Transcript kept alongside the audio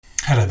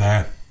Hello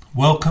there.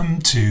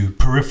 Welcome to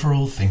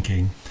Peripheral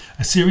Thinking,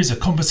 a series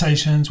of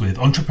conversations with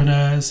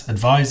entrepreneurs,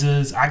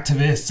 advisors,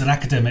 activists and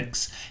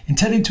academics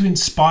intending to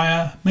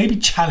inspire, maybe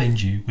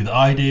challenge you with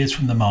ideas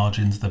from the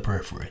margins of the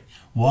periphery.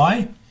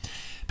 Why?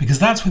 Because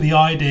that's where the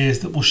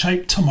ideas that will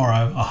shape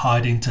tomorrow are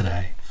hiding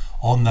today,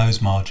 on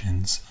those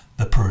margins,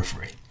 the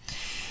periphery.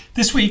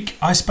 This week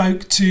I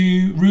spoke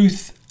to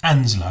Ruth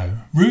Anslow.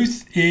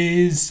 Ruth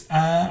is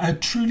a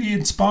truly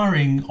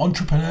inspiring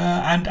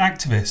entrepreneur and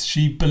activist.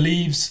 She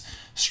believes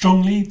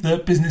strongly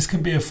that business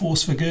can be a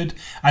force for good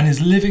and is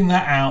living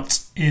that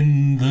out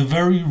in the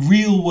very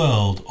real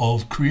world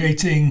of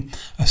creating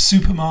a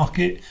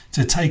supermarket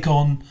to take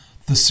on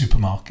the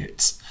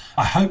supermarkets.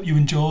 I hope you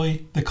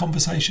enjoy the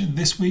conversation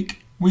this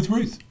week with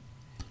Ruth.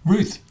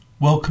 Ruth,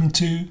 welcome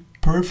to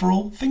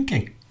Peripheral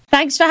Thinking.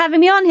 Thanks for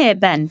having me on here,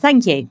 Ben.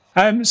 Thank you.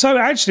 So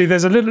actually,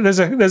 there's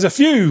a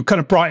few kind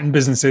of Brighton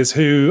businesses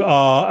who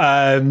are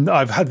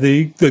I've had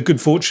the good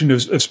fortune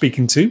of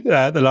speaking to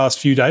the last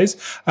few days,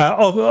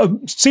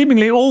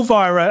 seemingly all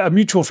via a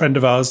mutual friend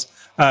of ours,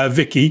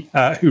 Vicky,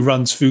 who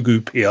runs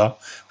Fugu PR,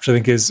 which I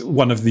think is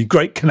one of the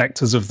great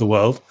connectors of the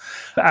world.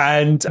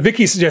 And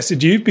Vicky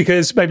suggested you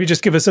because maybe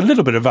just give us a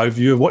little bit of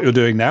overview of what you're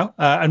doing now,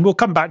 and we'll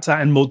come back to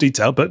that in more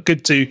detail. But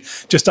good to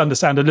just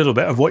understand a little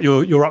bit of what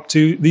you're up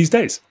to these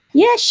days.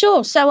 Yeah,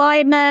 sure. So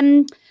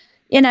I'm,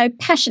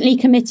 passionately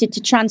committed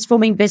to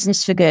transforming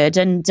business for good,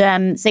 and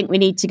think we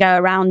need to go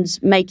around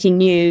making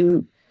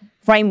new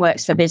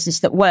frameworks for business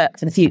that work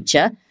for the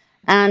future.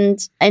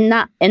 And in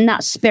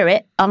that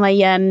spirit,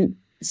 I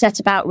set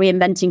about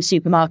reinventing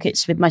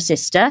supermarkets with my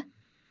sister.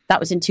 That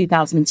was in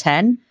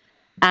 2010,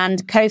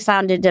 and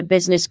co-founded a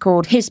business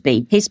called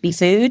Hisby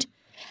Food.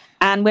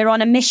 And we're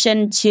on a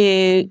mission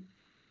to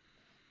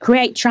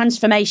create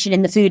transformation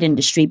in the food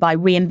industry by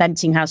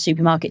reinventing how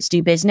supermarkets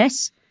do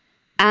business.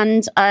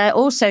 And I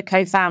also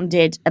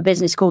co-founded a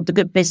business called The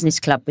Good Business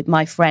Club with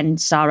my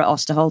friend Sarah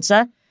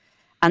Osterholzer.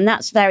 And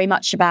that's very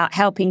much about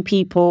helping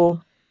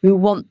people who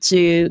want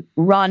to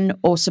run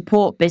or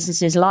support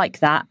businesses like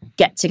that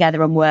get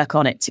together and work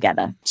on it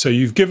together. So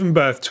you've given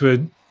birth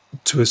to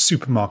a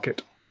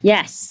supermarket.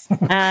 Yes,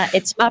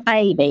 it's my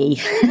baby.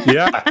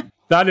 Yeah,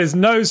 that is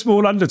no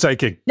small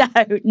undertaking.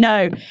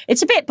 No,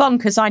 it's a bit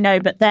bonkers, I know,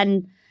 but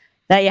then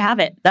there you have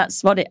it.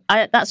 That's what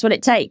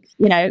it takes.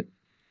 You know,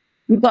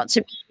 you've got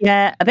to be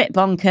a bit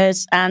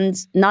bonkers, and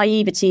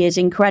naivety is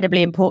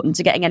incredibly important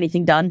to getting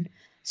anything done.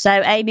 So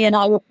Amy and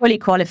I were fully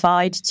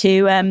qualified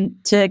to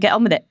get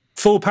on with it.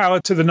 Full power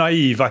to the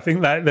naive. I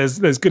think that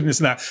there's goodness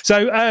in that.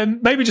 So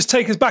maybe just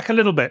take us back a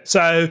little bit.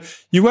 So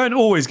you weren't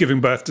always giving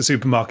birth to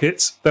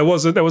supermarkets. There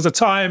was a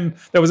time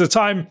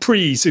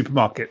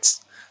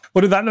pre-supermarkets.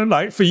 What did that look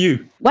like for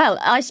you? Well,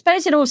 I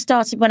suppose it all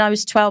started when I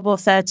was 12 or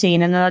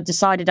 13, and I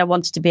decided I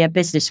wanted to be a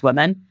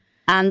businesswoman.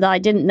 And I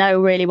didn't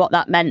know really what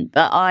that meant,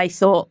 but I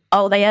thought,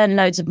 they earn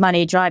loads of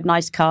money, drive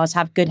nice cars,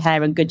 have good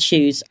hair and good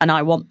shoes, and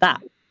I want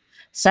that.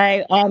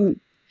 So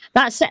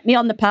that set me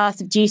on the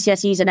path of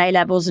GCSEs and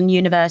A-levels and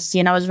university,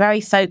 and I was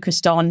very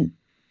focused on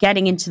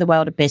getting into the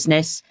world of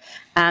business.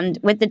 And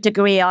with the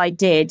degree I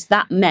did,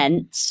 that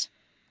meant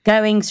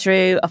going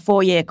through a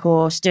 4-year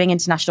course, doing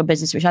international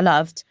business, which I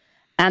loved,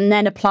 and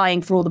then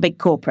applying for all the big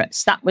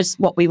corporates. That was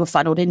what we were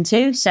funneled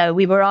into. So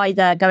we were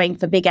either going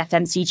for big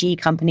FMCG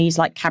companies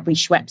like Cadbury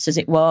Schweppes as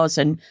it was,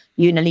 and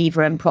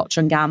Unilever and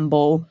Procter &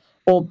 Gamble,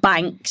 or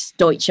banks,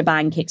 Deutsche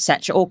Bank,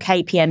 etc., or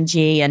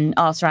KPMG and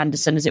Arthur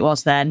Andersen as it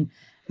was then,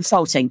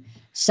 consulting.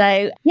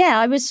 So, yeah,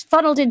 I was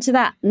funneled into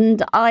that,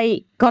 and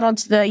I got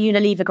onto the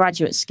Unilever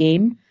graduate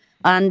scheme,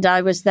 and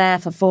I was there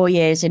for 4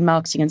 years in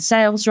marketing and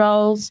sales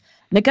roles,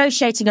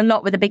 negotiating a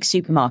lot with the big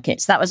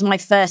supermarkets. That was my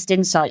first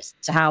insight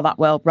to how that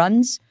world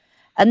runs.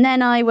 And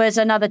then I was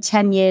another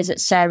 10 years at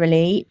Sara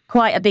Lee,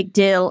 quite a big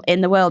deal in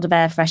the world of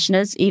air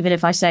fresheners, even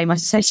if I say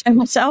so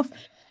myself.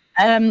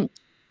 So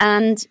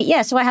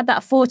I had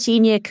that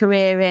 14-year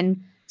career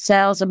in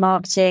sales and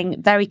marketing,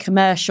 very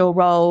commercial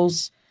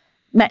roles,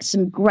 met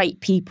some great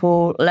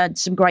people, learned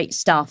some great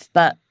stuff,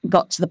 but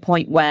got to the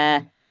point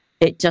where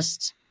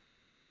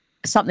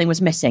something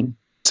was missing.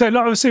 So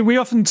obviously we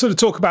often sort of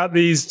talk about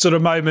these sort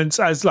of moments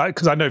as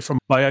because I know from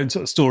my own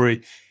sort of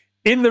story,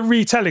 in the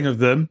retelling of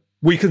them,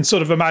 we can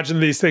sort of imagine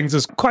these things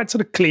as quite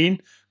sort of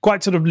clean,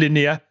 quite sort of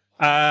linear,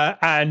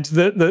 and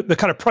the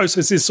kind of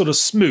process is sort of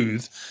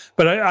smooth.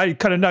 But I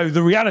kind of know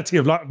the reality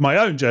of my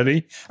own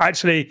journey.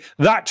 Actually,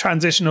 that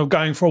transition of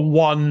going from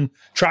one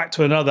track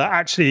to another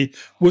actually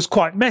was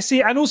quite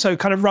messy and also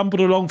kind of rumbled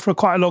along for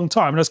quite a long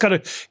time. And I was kind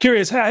of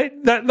curious,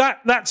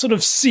 that sort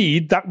of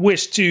seed, that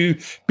wish to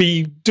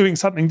be doing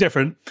something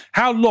different,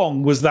 how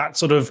long was that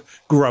sort of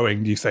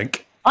growing, do you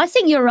think? I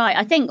think you're right.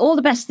 I think all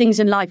the best things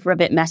in life are a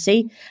bit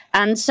messy.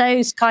 And so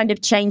is kind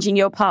of changing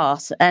your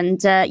path. And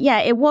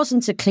it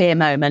wasn't a clear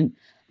moment.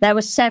 There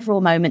were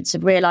several moments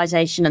of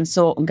realization and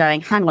thought and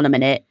going, hang on a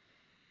minute,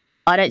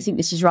 I don't think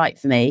this is right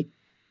for me.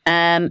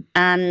 And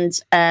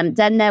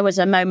then there was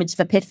a moment of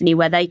epiphany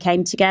where they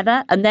came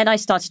together. And then I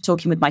started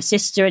talking with my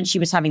sister and she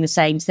was having the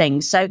same thing.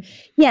 So,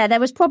 yeah,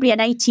 there was probably an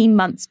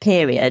 18-month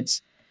period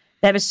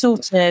there was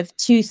sort of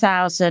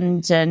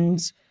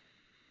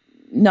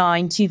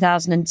 2009,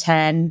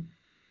 2010,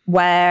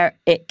 where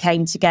it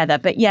came together.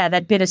 But yeah,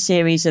 there'd been a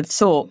series of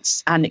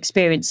thoughts and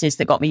experiences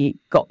that got me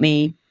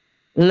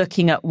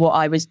looking at what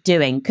I was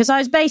doing. Because I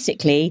was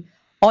basically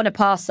on a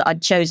path that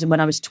I'd chosen when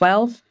I was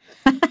 12.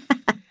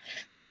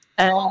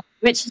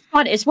 Which is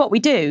fun. It's what we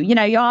do. You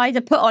know, you're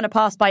either put on a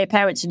path by your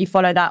parents and you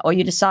follow that, or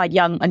you decide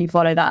young and you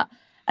follow that.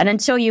 And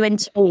until you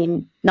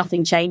intervene,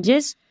 nothing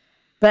changes.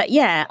 But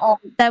yeah,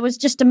 there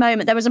was a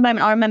moment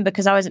I remember,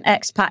 because I was an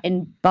expat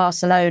in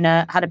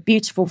Barcelona, had a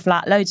beautiful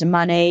flat, loads of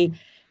money.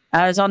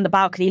 I was on the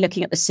balcony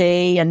looking at the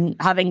sea and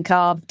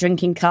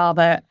drinking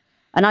cava.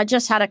 And I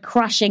just had a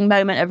crashing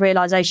moment of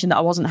realization that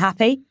I wasn't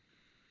happy.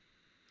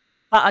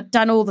 But I'd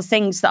done all the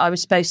things that I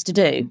was supposed to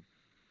do.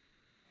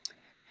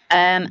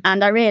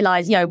 And I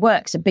realized, you know,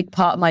 work's a big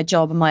part of my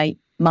job and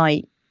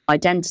my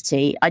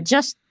identity. I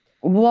just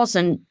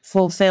wasn't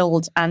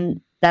fulfilled,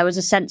 and there was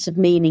a sense of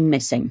meaning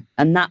missing.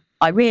 And that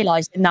I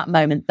realized in that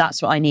moment,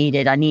 that's what I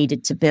needed. I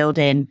needed to build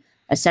in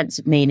a sense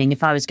of meaning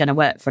if I was going to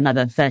work for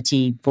another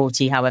 30,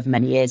 40, however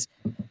many years.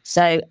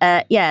 So,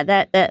 there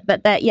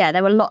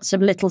were lots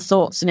of little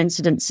thoughts and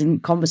incidents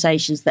and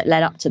conversations that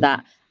led up to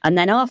that. And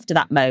then after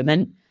that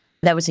moment,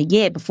 there was a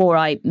year before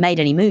I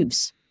made any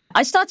moves.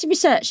 I started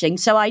researching,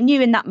 so I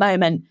knew in that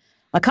moment,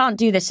 I can't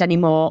do this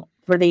anymore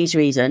for these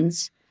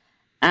reasons.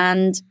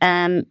 And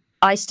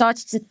I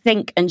started to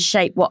think and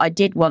shape what I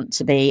did want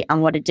to be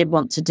and what I did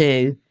want to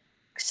do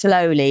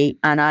slowly.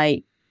 And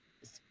I,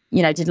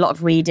 you know, did a lot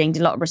of reading,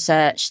 did a lot of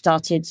research,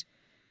 started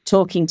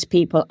talking to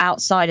people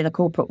outside of the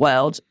corporate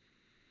world,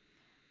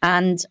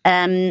 and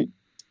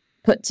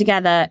put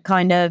together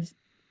kind of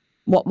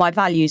what my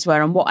values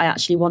were and what I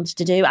actually wanted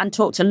to do, and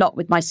talked a lot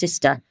with my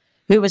sister,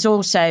 who was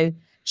also...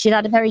 She'd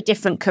had a very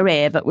different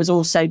career, but was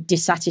also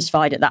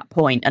dissatisfied at that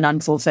point and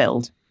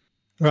unfulfilled.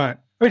 Right.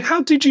 I mean,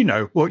 how did you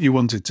know what you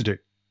wanted to do?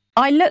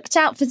 I looked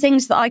out for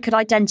things that I could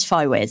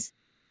identify with.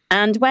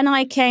 And when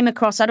I came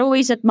across, I'd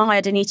always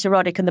admired Anita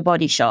Roddick and The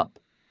Body Shop.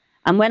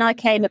 And when I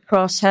came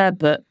across her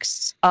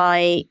books,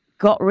 I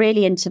got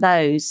really into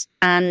those.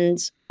 And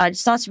I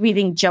started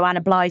reading Joanna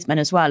Blythman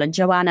as well. And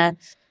Joanna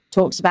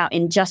talks about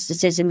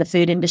injustices in the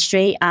food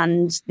industry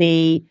and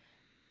the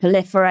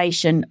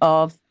proliferation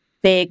of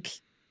big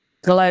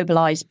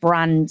globalized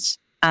brands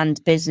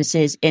and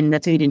businesses in the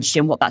food industry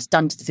and what that's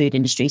done to the food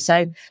industry.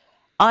 So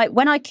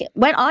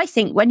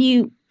when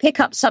you pick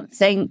up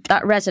something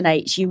that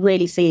resonates, you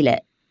really feel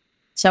it.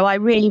 So I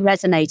really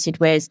resonated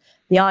with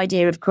the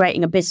idea of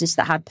creating a business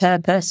that had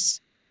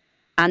purpose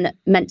and that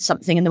meant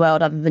something in the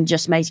world other than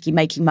just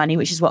making money,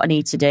 which is what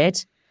Anita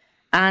did.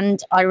 And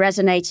I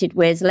resonated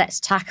with, let's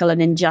tackle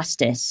an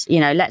injustice. You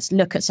know, let's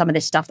look at some of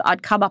this stuff that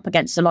I'd come up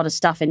against a lot of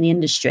stuff in the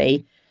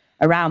industry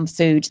around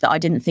food that I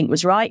didn't think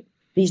was right.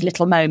 These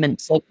little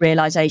moments of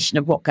realization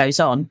of what goes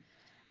on.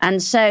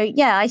 And so,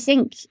 yeah, I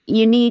think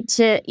you need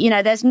to, you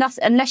know, there's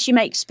nothing, unless you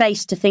make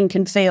space to think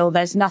and feel,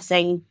 there's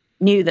nothing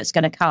new that's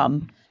going to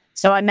come.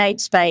 So I made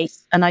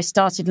space and I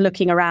started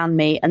looking around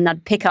me, and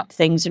I'd pick up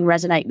things and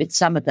resonate with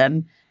some of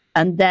them.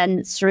 And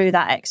then through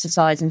that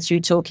exercise and through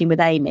talking with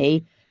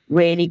Amy,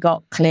 really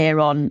got clear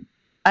on,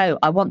 oh,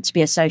 I want to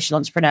be a social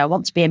entrepreneur. I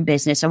want to be in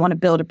business. I want to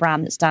build a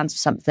brand that stands for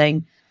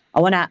something. I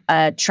want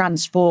to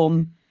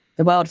transform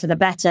the world for the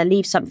better,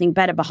 leave something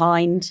better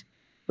behind.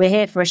 We're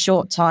here for a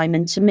short time.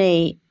 And to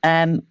me,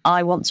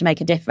 I want to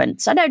make a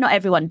difference. I know not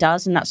everyone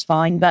does, and that's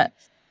fine. But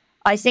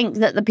I think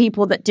that the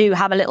people that do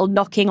have a little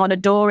knocking on a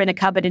door in a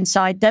cupboard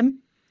inside them,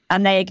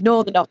 and they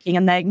ignore the knocking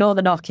and they ignore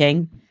the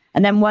knocking,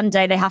 and then one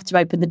day they have to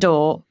open the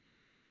door,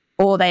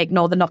 or they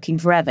ignore the knocking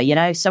forever, you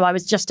know? So I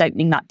was just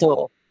opening that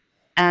door.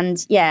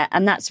 And yeah,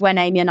 and that's when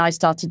Amy and I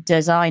started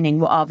designing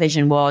what our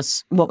vision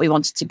was, what we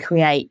wanted to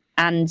create.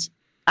 And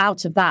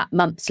out of that,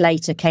 months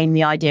later, came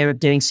the idea of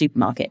doing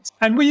supermarkets.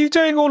 And were you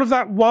doing all of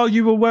that while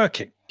you were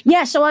working?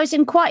 Yeah, so I was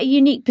in quite a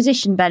unique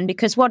position, Ben,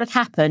 because what had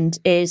happened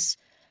is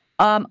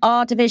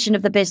our division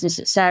of the business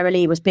at Sara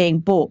Lee was being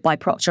bought by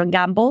Procter &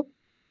 Gamble.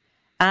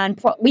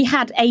 And we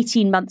had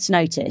 18 months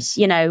notice,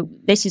 you know,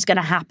 this is going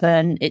to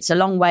happen. It's a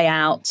long way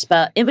out,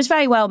 but it was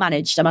very well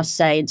managed, I must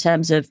say, in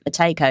terms of a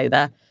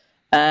takeover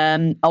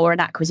or an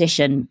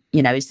acquisition,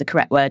 you know, is the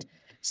correct word.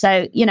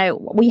 So, you know,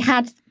 we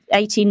had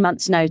 18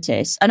 months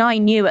notice. And I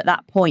knew at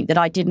that point that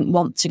I didn't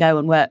want to go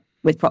and work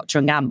with Procter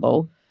 &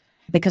 Gamble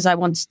because I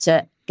wanted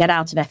to get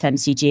out of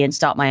FMCG and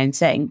start my own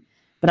thing.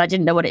 But I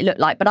didn't know what it looked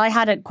like. But I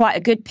had quite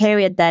a good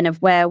period then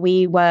of where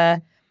we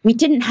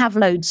didn't have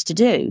loads to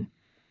do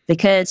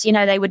because, you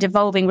know, they were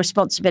devolving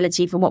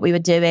responsibility from what we were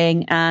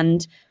doing.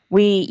 And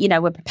we, you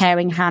know, were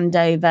preparing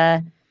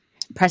handover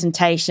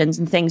presentations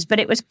and things. But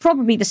it was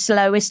probably the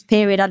slowest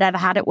period I'd ever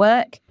had at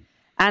work.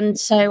 And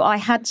so I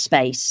had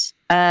space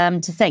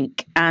to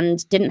think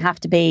and didn't have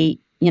to be,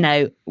 you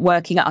know,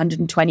 working at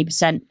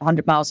 120%,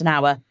 100 miles an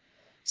hour.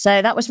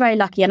 So that was very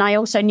lucky. And I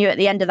also knew at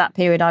the end of that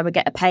period, I would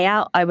get a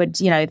payout. I would,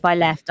 you know, if I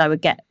left, I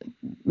would get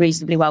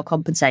reasonably well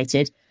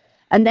compensated.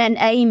 And then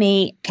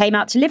Amy came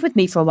out to live with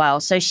me for a while.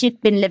 So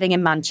she'd been living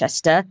in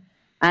Manchester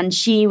And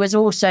she was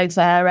also,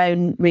 for her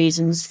own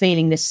reasons,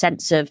 feeling this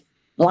sense of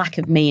lack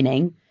of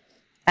meaning.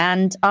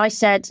 And I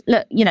said,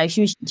 look,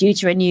 she was due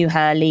to renew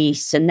her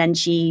lease. And then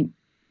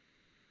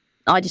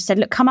I just said,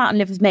 look, come out and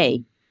live with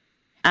me.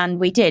 And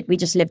we did. We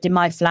just lived in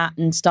my flat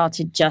and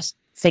started just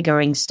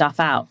figuring stuff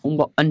out.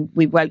 And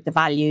we wrote the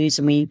values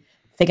and we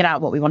figured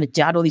out what we wanted to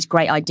do. I had all these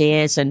great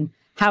ideas and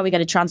how are we going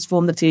to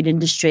transform the food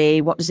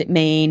industry? What does it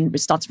mean? We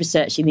started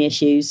researching the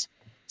issues.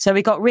 So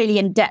we got really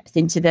in depth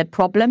into the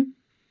problem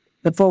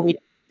before we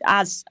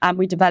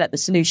developed the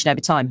solution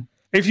over time.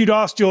 If you'd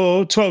asked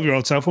your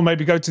 12-year-old self, or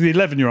maybe go to the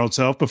 11-year-old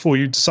self before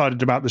you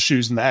decided about the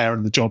shoes and the hair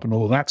and the job and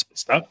all that sort of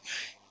stuff,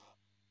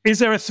 is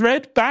there a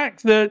thread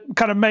back that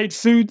kind of made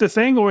food the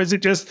thing? Or is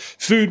it just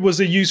food was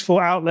a useful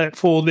outlet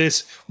for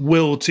this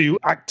will to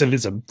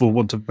activism, for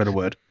want of a better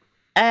word?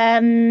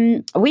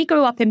 We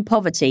grew up in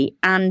poverty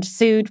and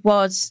food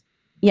was,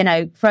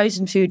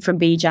 frozen food from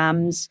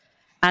B-Jams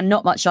and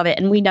not much of it.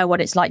 And we know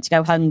what it's like to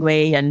go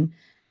hungry.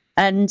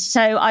 And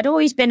so I'd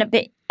always been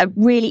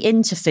really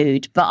into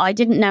food, but I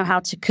didn't know how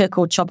to cook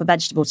or chop a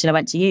vegetable till I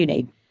went to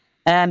uni.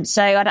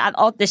 So I'd had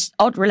this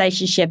odd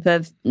relationship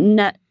of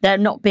there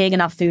not being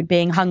enough food,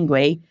 being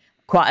hungry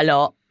quite a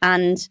lot.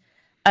 And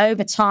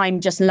over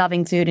time, just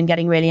loving food and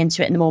getting really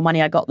into it. And the more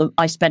money I got,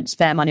 I spent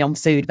spare money on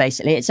food,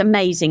 basically. It's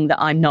amazing that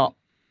I'm not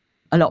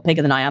a lot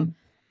bigger than I am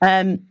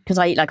because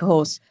I eat like a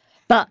horse.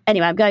 But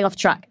anyway, I'm going off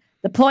track.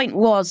 The point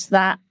was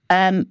that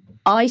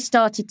I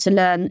started to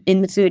learn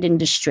in the food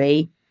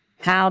industry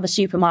how the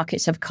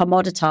supermarkets have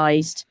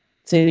commoditized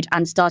food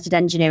and started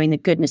engineering the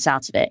goodness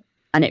out of it.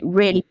 And it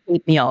really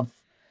peed me off.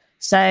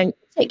 So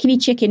particularly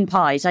chicken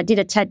pies. I did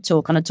a TED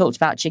talk and I talked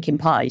about chicken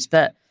pies.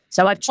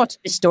 So I've trotted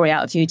this story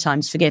out a few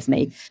times, forgive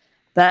me.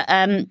 But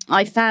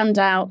I found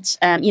out,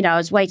 I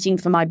was waiting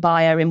for my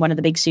buyer in one of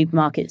the big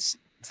supermarkets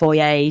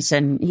foyers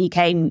and he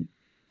came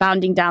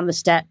bounding down the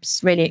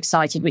steps, really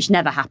excited, which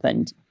never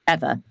happened,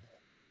 ever.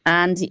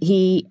 And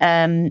he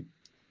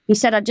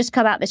said, I've just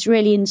come out this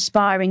really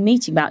inspiring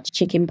meeting about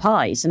chicken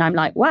pies. And I'm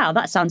like, wow,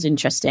 that sounds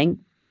interesting.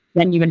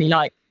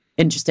 Genuinely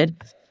interested.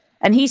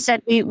 And he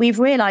said, we've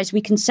realised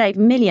we can save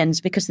millions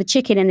because the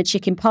chicken in the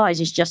chicken pies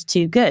is just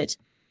too good.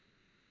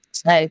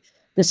 So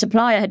the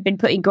supplier had been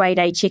putting grade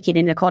A chicken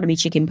in economy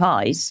chicken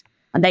pies.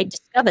 And they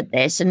discovered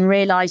this and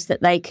realised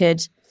that they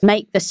could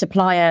make the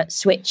supplier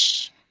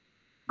switch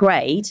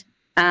grade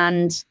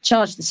and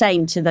charge the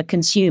same to the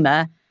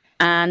consumer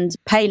and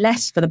pay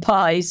less for the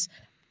pies.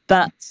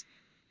 But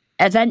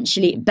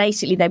eventually,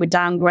 basically, they were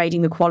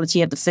downgrading the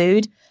quality of the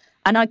food.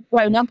 And I'd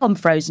grown up on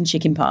frozen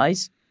chicken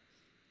pies.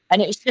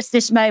 And it was just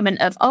this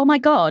moment of, oh my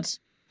God,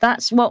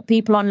 that's what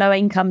people on low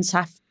incomes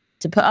have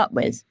to put up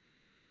with.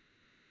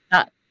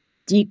 That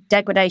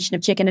degradation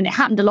of chicken. And it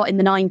happened a lot in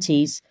the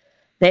 90s.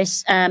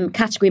 This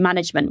category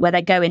management where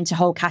they go into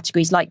whole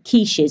categories like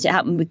quiches. It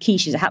happened with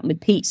quiches. It happened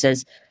with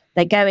pizzas.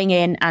 They're going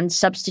in and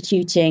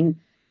substituting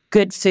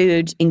good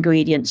food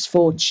ingredients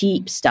for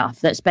cheap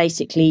stuff that's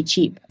basically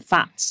cheap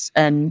fats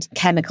and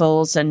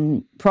chemicals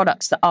and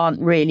products that aren't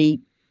really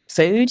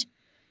food.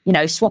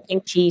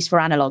 Swapping cheese for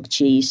analog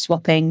cheese,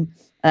 swapping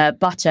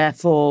butter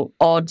for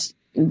odd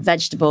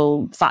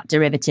vegetable fat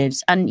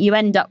derivatives. And you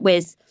end up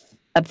with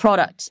a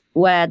product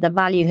where the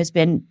value has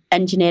been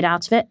engineered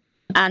out of it.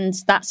 And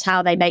that's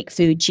how they make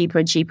food cheaper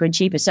and cheaper and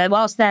cheaper. So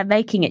whilst they're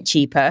making it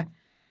cheaper,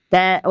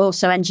 they're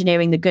also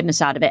engineering the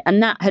goodness out of it.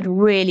 And that had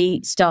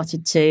really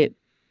started to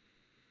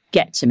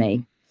get to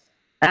me.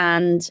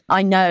 And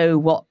I know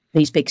what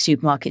these big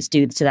supermarkets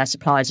do to their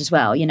suppliers as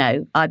well.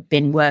 I've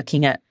been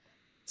working at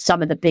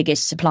some of the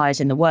biggest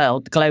suppliers in the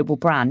world, global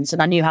brands,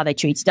 and I knew how they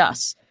treated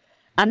us.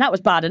 And that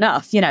was bad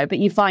enough, but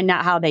you find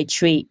out how they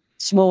treat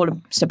smaller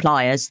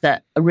suppliers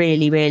that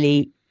really,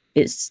 really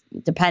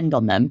depend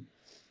on them.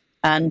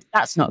 And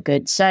that's not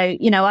good. So,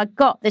 I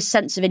got this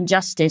sense of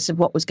injustice of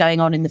what was going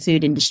on in the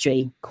food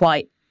industry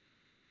quite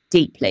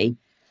deeply.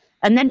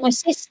 And then my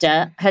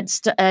sister had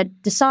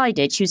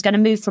decided she was going to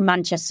move from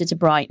Manchester to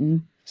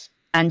Brighton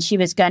and she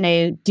was going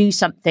to do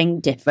something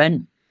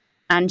different.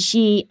 And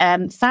she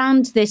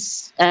found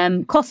this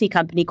coffee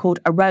company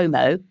called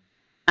Aromo.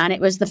 And it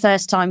was the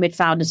first time we'd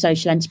found a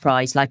social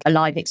enterprise, like a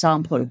live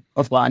example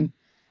of one.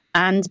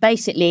 And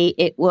basically,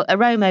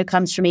 Aromo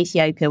comes from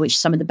Ethiopia, which is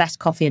some of the best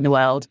coffee in the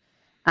world.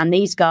 And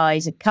these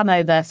guys had come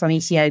over from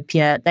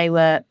Ethiopia. They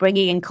were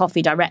bringing in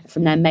coffee direct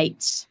from their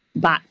mates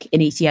back in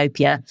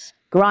Ethiopia,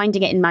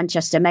 grinding it in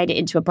Manchester, made it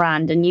into a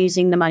brand and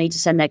using the money to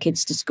send their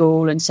kids to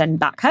school and send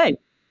back home.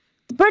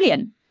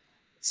 Brilliant.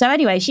 So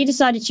anyway, she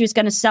decided she was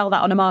going to sell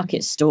that on a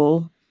market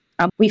stall.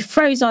 And we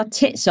froze our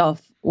tits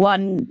off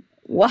one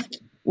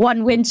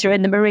winter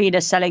in the marina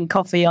selling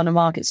coffee on a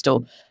market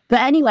stall. But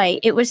anyway,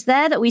 it was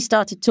there that we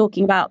started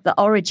talking about the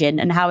origin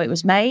and how it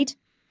was made,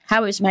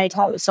 how it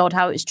was sold,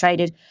 how it was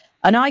traded.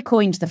 And I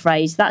coined the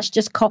phrase, that's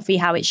just coffee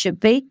how it should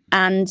be.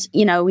 And,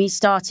 we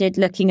started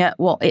looking at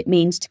what it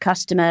means to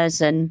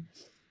customers and,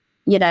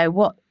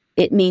 what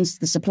it means to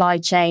the supply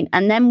chain.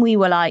 And then we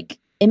were like,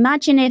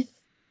 imagine if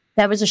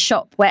there was a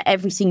shop where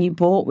everything you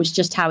bought was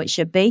just how it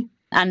should be.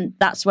 And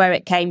that's where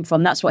it came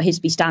from. That's what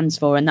HISBE stands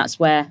for. And that's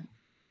where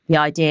the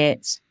idea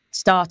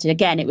started.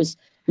 Again, it was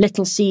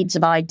little seeds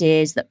of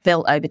ideas that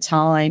built over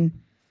time.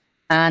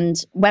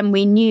 And when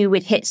we knew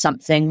we'd hit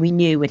something, we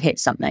knew we'd hit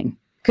something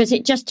because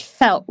it just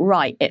felt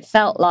right. It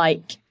felt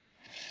like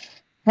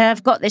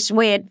I've got this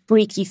weird,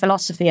 freaky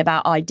philosophy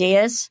about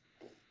ideas.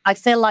 I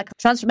feel like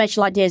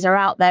transformational ideas are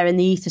out there in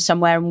the ether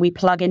somewhere and we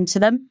plug into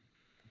them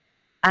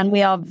and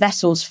we are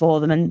vessels for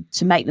them and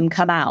to make them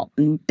come out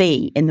and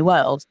be in the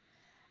world.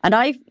 And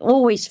I've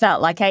always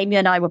felt like Amy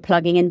and I were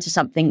plugging into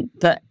something,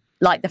 but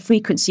like the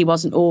frequency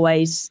wasn't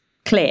always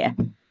clear.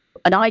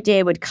 An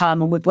idea would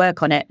come and we'd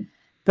work on it,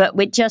 but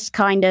we just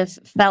kind of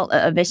felt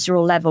at a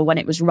visceral level when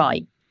it was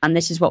right. And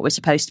this is what we're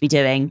supposed to be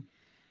doing.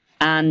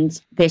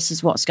 And this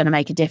is what's going to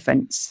make a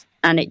difference.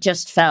 And it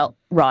just felt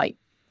right.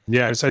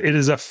 Yeah, so it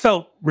is a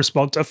felt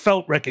response, a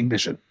felt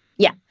recognition.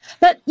 Yeah.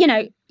 But,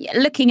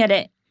 looking at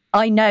it,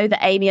 I know that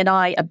Amy and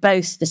I are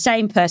both the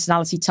same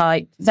personality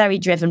type, very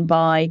driven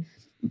by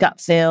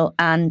gut feel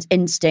and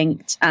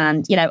instinct.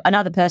 And,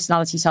 another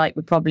personality type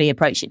would probably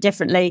approach it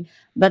differently.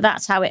 But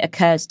that's how it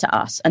occurs to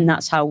us. And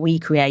that's how we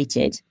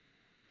created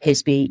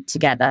Hisby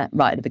together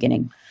right at the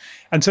beginning.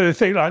 And so the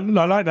thing, I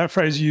like that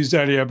phrase you used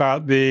earlier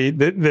about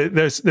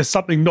there's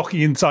something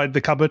knocking inside the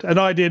cupboard, an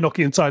idea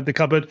knocking inside the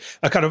cupboard,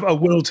 a kind of a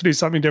will to do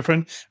something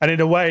different. And in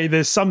a way,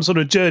 there's some sort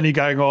of journey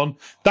going on.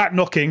 That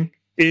knocking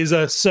is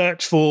a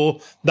search for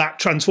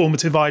that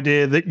transformative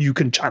idea that you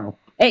can channel.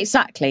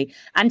 Exactly.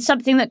 And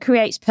something that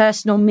creates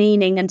personal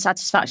meaning and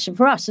satisfaction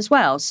for us as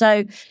well.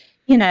 So,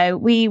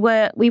 we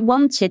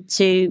wanted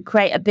to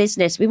create a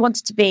business. We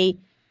wanted to be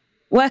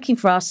working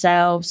for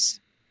ourselves,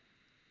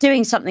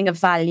 doing something of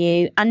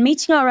value and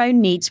meeting our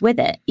own needs with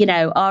it,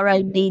 our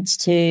own needs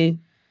to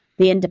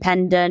be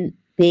independent,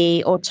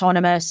 be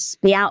autonomous,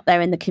 be out there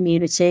in the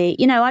community.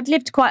 I'd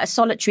lived quite a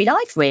solitary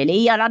life,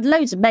 really, and I had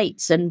loads of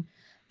mates,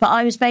 but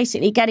I was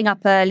basically getting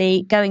up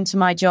early, going to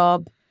my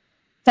job,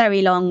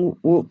 very long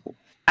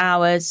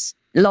hours,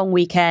 long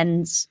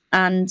weekends,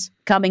 and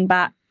coming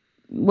back,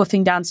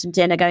 woofing down some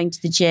dinner, going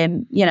to the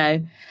gym,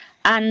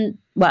 and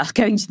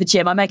going to the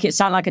gym, I make it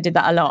sound like I did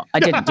that a lot. I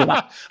didn't do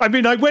that.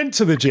 I went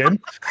to the gym.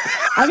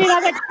 I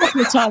went a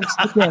couple of times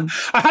to the gym.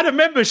 I had a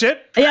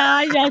membership.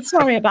 Yeah,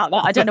 sorry about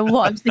that. I don't know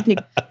what I was thinking.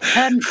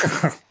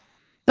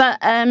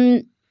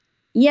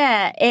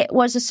 It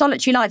was a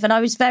solitary life. And I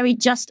was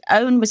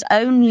was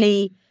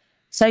only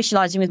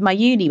socialising with my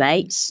uni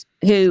mates,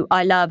 who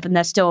I love, and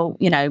they're still,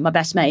 my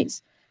best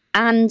mates,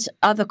 and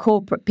other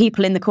corporate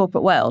people in the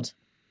corporate world.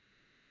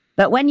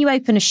 But when you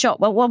open a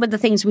shop, one of the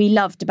things we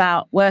loved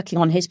about working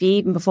on Hisby,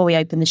 even before we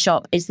opened the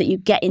shop, is that you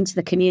get into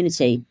the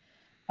community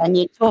and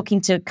you're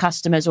talking to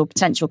customers or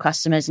potential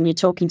customers, and you're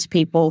talking to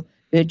people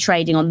who are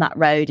trading on that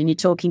road, and you're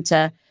talking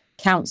to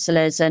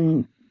counsellors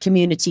and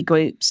community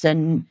groups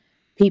and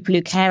people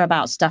who care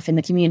about stuff in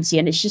the community.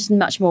 And it's just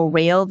much more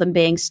real than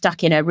being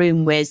stuck in a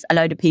room with a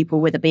load of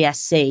people with a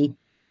BSc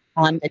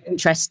and an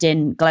interest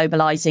in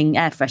globalising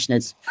air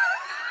fresheners.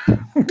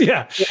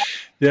 Yeah.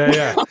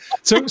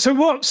 So the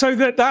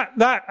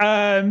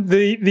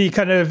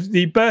kind of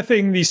the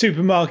birthing the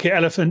supermarket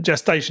elephant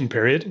gestation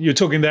period, you're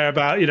talking there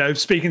about,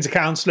 speaking to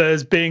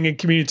counsellors, being in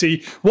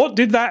community. What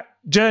did that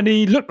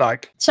journey look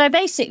like? So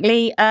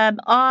basically,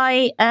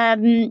 I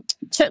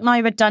took my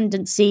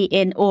redundancy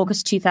in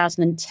August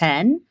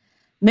 2010,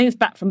 moved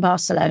back from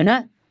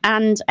Barcelona,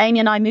 and Amy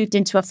and I moved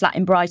into a flat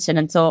in Brighton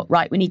and thought,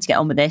 right, we need to get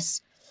on with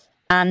this.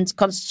 And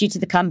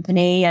constituted the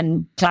company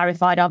and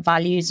clarified our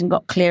values and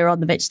got clear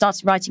on the bit.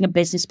 Started writing a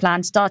business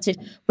plan.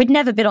 We'd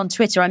never been on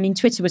Twitter.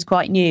 Twitter was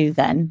quite new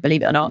then,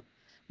 believe it or not.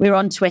 We were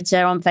on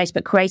Twitter, on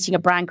Facebook, creating a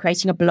brand,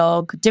 creating a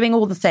blog, doing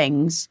all the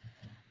things.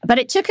 But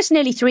it took us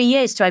nearly 3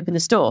 years to open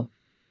the store,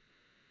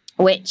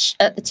 which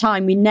at the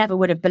time we never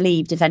would have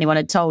believed if anyone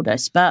had told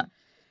us. But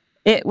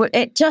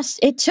it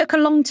took a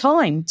long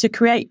time to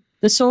create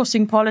the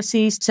sourcing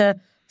policies, to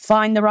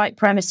find the right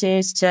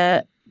premises,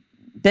 to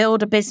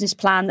build a business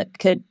plan that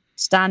could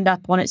stand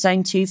up on its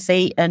own 2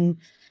 feet and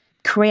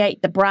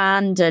create the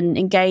brand and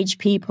engage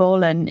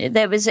people. And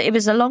it was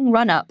a long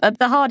run up.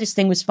 The hardest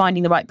thing was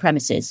finding the right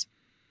premises.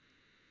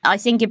 I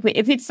think if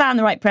we'd found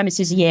the right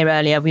premises a year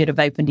earlier, we would have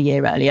opened a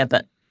year earlier,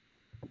 but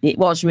it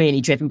was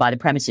really driven by the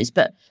premises.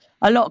 But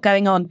a lot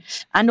going on.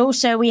 And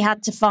also we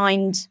had to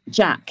find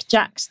Jack.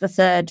 Jack's the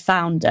third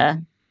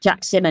founder,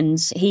 Jack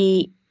Simmons.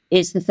 He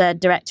is the third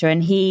director,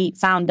 and he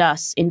found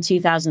us in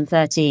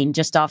 2013,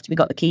 just after we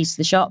got the keys to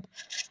the shop.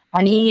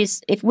 And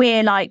if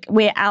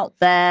we're out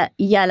there,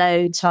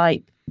 yellow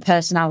type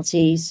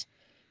personalities,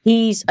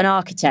 he's an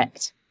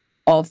architect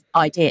of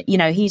idea.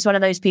 He's one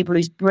of those people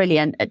who's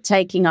brilliant at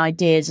taking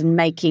ideas and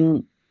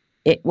making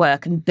it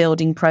work and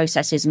building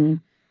processes and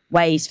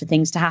ways for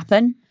things to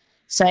happen.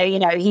 So,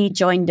 he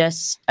joined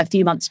us a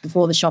few months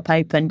before the shop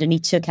opened, and he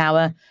took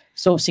our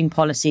sourcing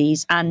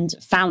policies and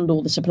found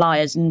all the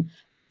suppliers and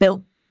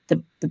built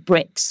the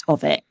bricks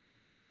of it.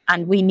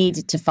 And he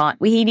needed to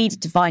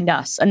find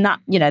us. And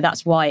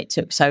that's why it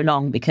took so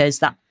long, because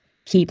that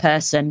key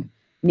person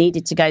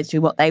needed to go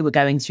through what they were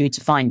going through to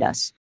find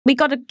us. We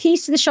got a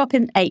keys to the shop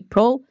in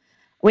April.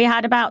 We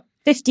had about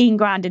 15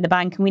 grand in the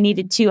bank and we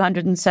needed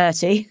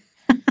 230.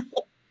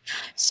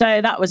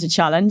 So that was a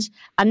challenge.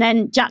 And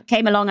then Jack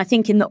came along, I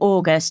think, in the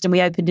August, and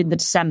we opened in the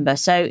December.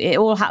 So it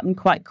all happened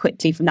quite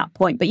quickly from that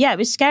point. But yeah, it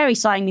was scary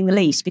signing the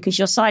lease because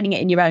you're signing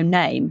it in your own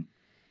name.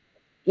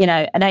 You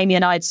know, and Amy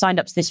and I had signed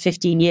up to this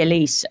 15-year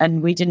lease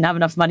and we didn't have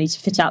enough money to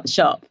fit out the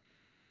shop.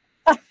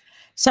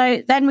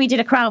 So then we did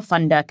a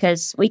crowdfunder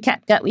because we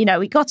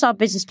got our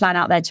business plan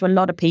out there to a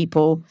lot of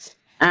people.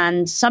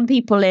 And some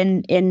people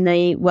in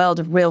the world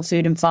of real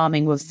food and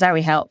farming were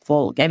very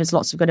helpful, gave us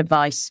lots of good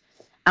advice.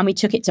 And we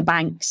took it to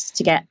banks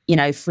to get,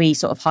 free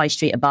sort of high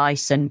street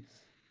advice. And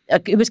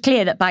it was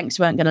clear that banks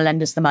weren't going to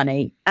lend us the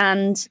money.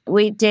 And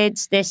we did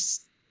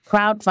this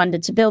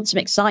crowdfunder to build some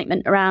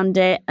excitement around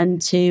it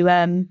and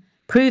to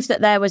prove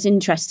that there was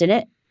interest in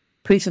it,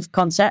 proof of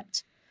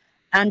concept,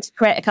 and to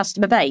create a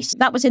customer base.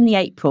 That was in the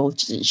April.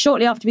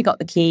 Shortly after we got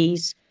the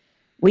keys,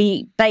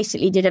 we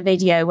basically did a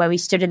video where we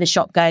stood in the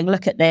shop going,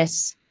 look at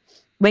this.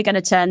 We're going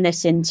to turn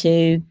this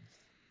into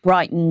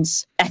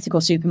Brighton's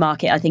ethical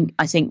supermarket, I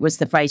think was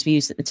the phrase we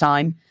used at the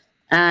time.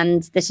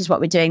 And this is what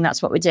we're doing.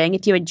 That's what we're doing.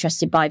 If you're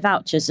interested, buy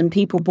vouchers. And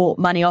people bought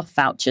money off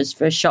vouchers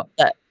for a shop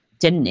that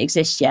didn't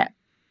exist yet,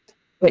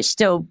 which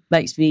still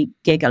makes me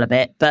giggle a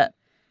bit. But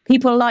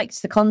people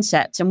liked the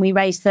concept and we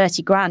raised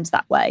 30 grand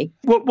that way.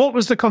 What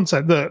was the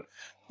concept that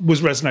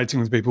was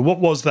resonating with people? What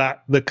was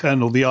that, the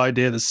kernel, the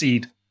idea, the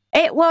seed?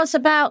 It was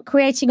about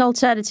creating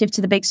alternative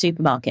to the big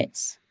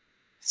supermarkets.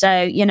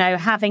 So,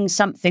 having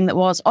something that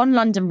was on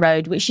London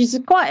Road, which is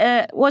quite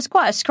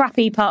a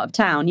scrappy part of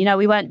town.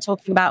 We weren't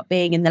talking about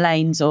being in the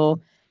lanes or,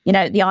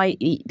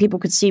 people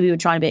could see we were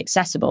trying to be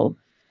accessible.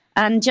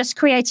 And just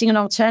creating an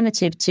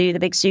alternative to the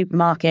big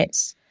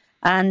supermarkets.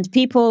 And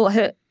people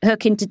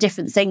hook into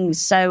different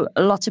things. So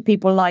a lot of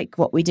people like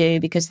what we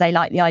do because they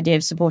like the idea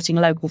of supporting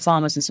local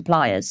farmers and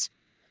suppliers.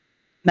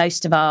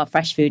 Most of our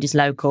fresh food is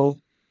local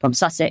from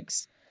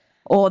Sussex.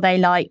 Or they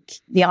like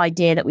the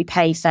idea that we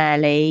pay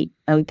fairly,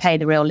 and we pay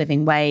the real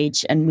living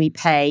wage, and we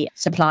pay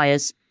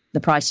suppliers the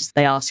prices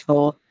they ask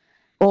for.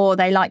 Or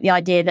they like the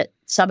idea that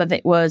some of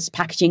it was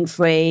packaging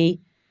free.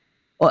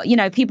 Or,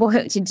 people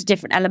hooked into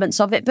different elements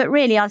of it. But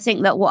really, I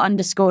think that what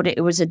underscored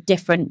it was a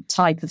different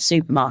type of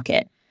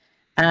supermarket.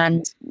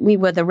 And we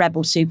were the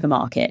rebel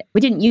supermarket.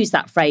 We didn't use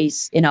that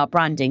phrase in our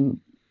branding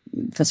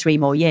for 3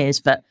 more years,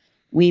 but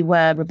we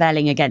were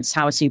rebelling against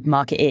how a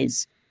supermarket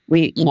is.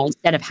 We,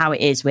 instead of how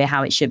it is, we're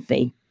how it should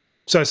be.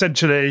 So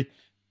essentially,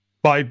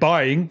 by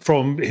buying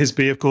from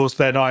Hisby, of course,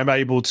 then I'm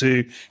able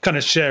to kind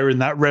of share in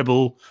that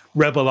rebel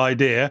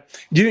idea.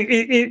 Do you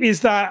think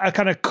is that a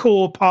kind of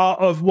core part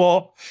of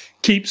what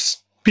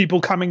keeps people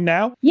coming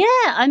now? Yeah,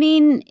 I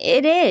mean,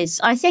 it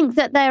is. I think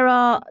that there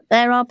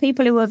are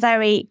people who are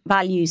very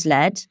values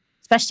led,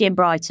 especially in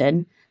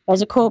Brighton.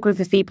 There's a core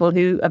group of people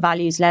who are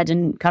values led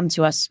and come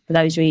to us for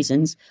those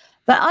reasons.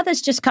 But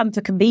others just come for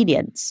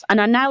convenience.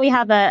 And now we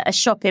have a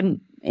shop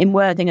in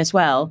Worthing as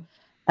well.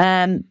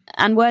 And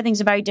Worthing's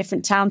a very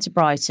different town to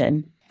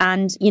Brighton.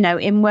 And,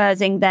 in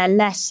Worthing, they're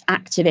less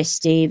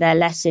activisty. They're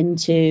less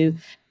into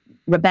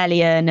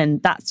rebellion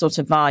and that sort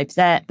of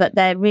vibe. But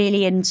they're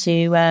really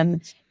into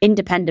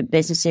independent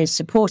businesses,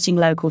 supporting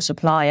local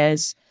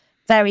suppliers,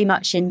 very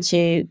much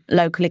into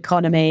local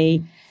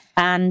economy.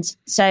 And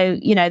so,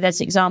 there's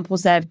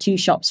examples there of 2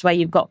 shops where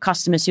you've got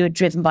customers who are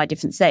driven by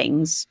different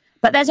things.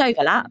 But there's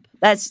overlap.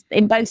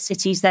 In both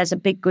cities, there's a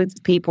big group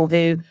of people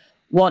who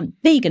want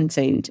vegan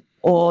food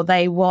or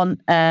they want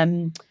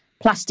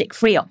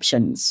plastic-free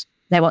options.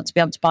 They want to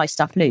be able to buy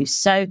stuff loose.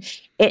 So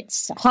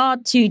it's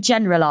hard to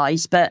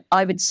generalise, but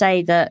I would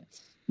say that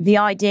the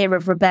idea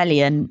of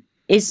rebellion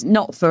is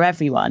not for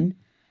everyone.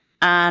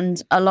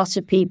 And a lot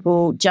of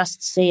people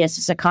just see us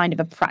as a kind of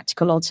a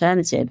practical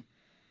alternative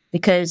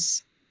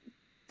because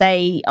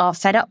they are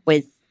fed up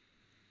with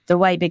the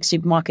way big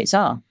supermarkets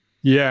are.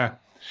 Yeah.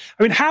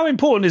 I mean, how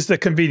important is the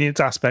convenience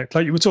aspect?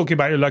 Like you were talking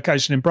about your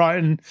location in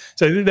Brighton.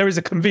 So there is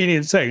a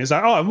convenience thing. It's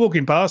like, I'm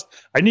walking past,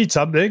 I need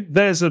something.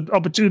 There's an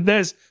opportunity,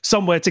 there's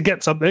somewhere to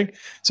get something.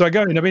 So I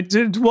go in. I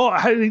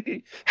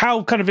mean,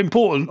 how kind of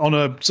important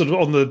on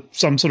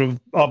some sort of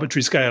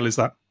arbitrary scale is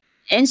that?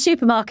 In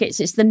supermarkets,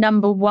 it's the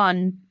number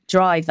one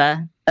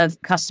driver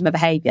of customer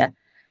behaviour.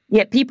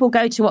 Yet people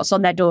go to what's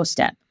on their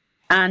doorstep.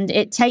 And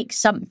it takes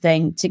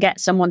something to get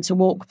someone to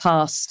walk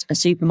past a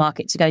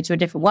supermarket to go to a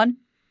different one.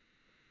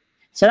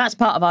 So that's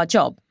part of our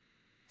job.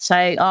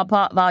 So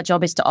part of our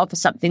job is to offer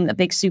something that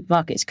big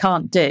supermarkets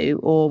can't do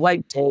or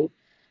won't do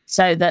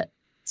so that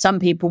some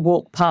people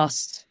walk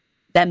past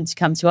them to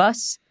come to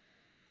us.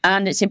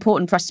 And it's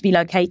important for us to be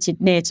located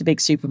near to big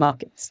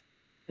supermarkets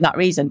for that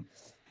reason.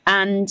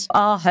 And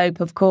our hope,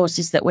 of course,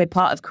 is that we're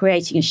part of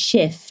creating a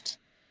shift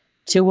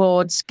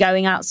towards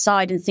going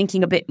outside and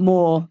thinking a bit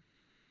more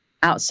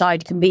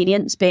outside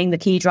convenience being the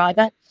key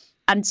driver.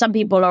 And some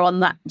people are on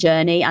that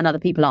journey and other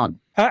people aren't.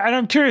 And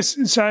I'm curious,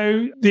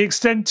 so the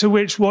extent to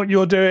which what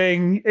you're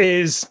doing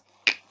is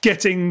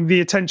getting the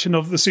attention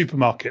of the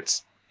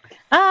supermarkets?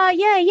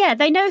 Yeah.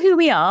 They know who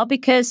we are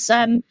because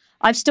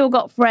I've still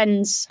got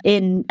friends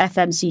in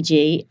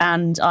FMCG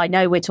and I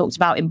know we're talked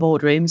about in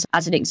boardrooms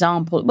as an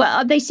example.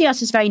 Well, they see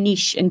us as very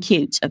niche and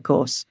cute, of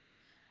course.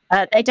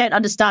 They don't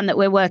understand that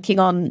we're working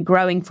on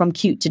growing from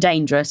cute to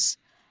dangerous.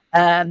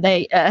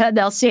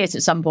 They'll see it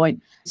at some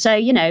point. So,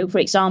 for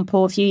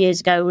example, a few years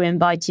ago, we were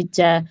invited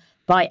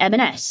by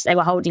M&S. They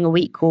were holding a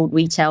week called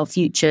Retail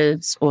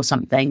Futures or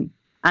something.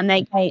 And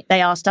they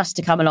asked us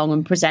to come along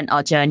and present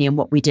our journey and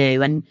what we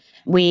do. And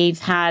we've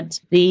had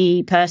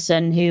the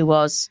person who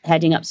was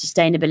heading up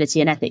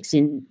sustainability and ethics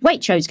in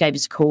Waitrose gave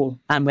us a call,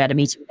 and we had a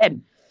meeting with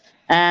him.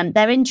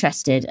 They're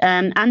interested.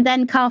 And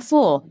then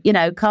Carrefour,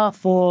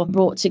 Carrefour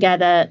brought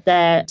together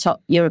their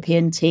top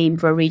European team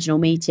for a regional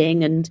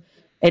meeting and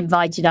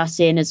invited us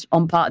in as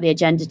on part of the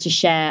agenda to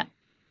share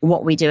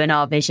what we do in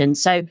our vision.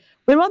 So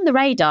we're on the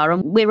radar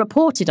and we're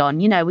reported on.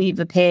 We've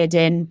appeared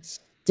in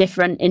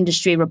different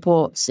industry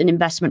reports and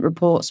investment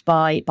reports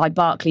by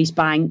Barclays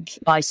Bank,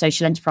 by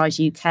Social Enterprise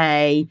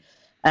UK,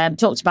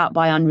 talked about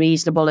by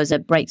Unreasonable as a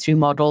breakthrough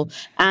model.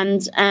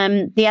 And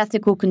the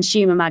Ethical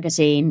Consumer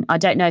magazine, I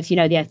don't know if you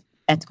know the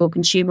Ethical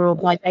Consumer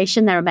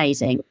Organisation, they're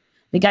amazing.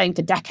 They're going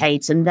for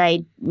decades and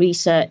they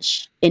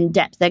research in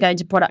depth. They're going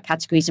to product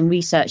categories and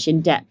research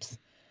in depth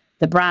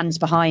the brands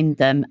behind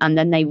them, and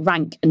then they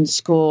rank and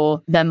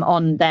score them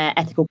on their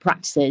ethical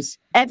practices.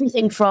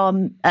 Everything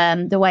from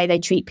the way they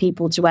treat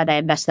people to where they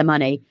invest their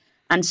money.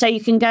 And so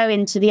you can go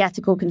into the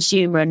Ethical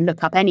Consumer and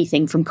look up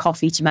anything from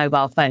coffee to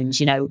mobile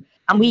phones, and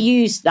we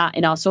use that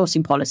in our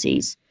sourcing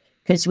policies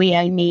because we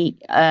only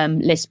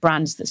list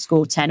brands that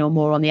score 10 or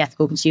more on the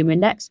Ethical Consumer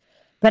Index.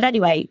 But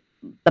anyway,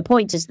 the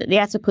point is that the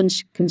Ethical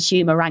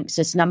Consumer ranks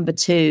us number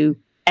 2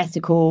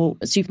 ethical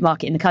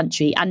supermarket in the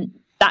country, and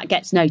that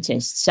gets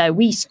noticed. So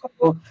we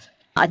score,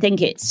 I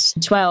think it's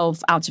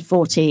 12 out of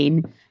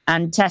 14,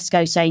 and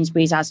Tesco,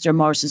 Sainsbury's, Asda and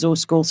Morrisons all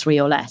score 3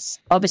 or less.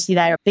 Obviously,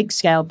 they're big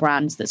scale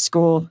brands that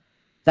score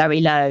very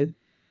low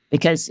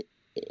because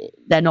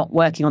they're not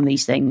working on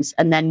these things.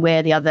 And then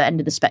we're the other end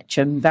of the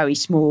spectrum, very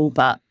small,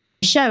 but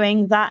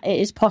showing that it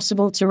is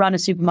possible to run a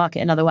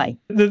supermarket another way.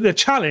 The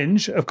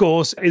challenge, of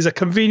course, is a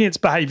convenience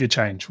behaviour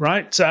change,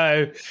 right?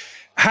 So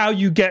how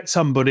you get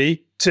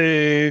somebody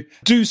to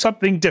do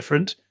something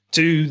different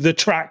to the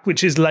track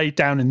which is laid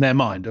down in their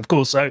mind, of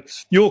course. So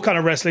you're kind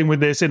of wrestling with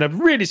this in a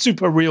really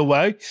super real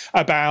way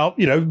about,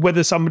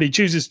 whether somebody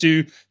chooses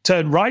to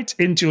turn right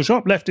into your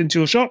shop, left into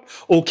your shop,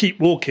 or keep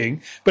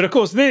walking. But of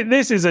course,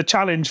 this is a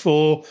challenge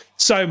for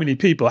so many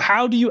people.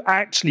 How do you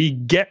actually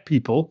get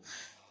people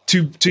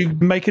to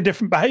make a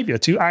different behaviour,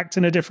 to act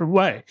in a different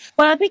way?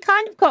 Well, we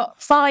kind of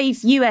got 5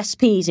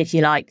 USPs, if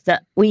you like,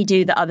 that we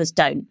do that others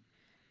don't.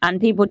 And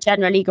people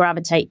generally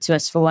gravitate to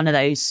us for one of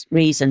those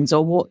reasons,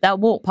 or they'll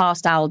walk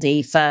past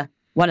Aldi for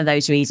one of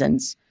those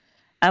reasons.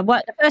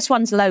 The first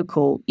one's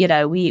local.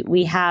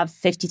 We have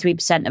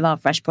 53% of our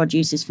fresh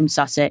produce is from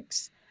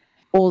Sussex.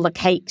 All the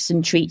cakes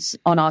and treats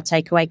on our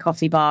takeaway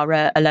coffee bar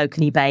are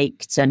locally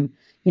baked. And,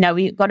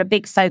 we've got a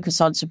big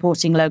focus on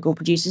supporting local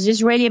producers.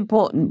 It's really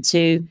important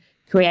to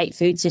create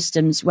food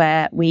systems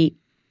where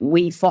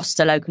we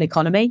foster local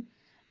economy.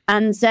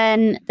 And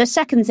then the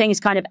second thing is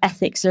kind of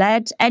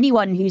ethics-led.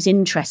 Anyone who's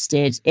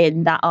interested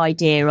in that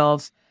idea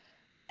of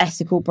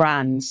ethical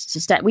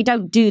brands, we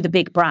don't do the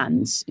big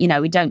brands.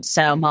 We don't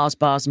sell Mars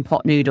bars and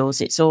pot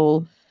noodles. It's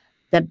all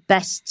the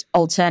best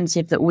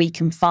alternative that we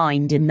can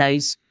find in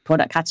those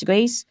product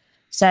categories.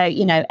 So,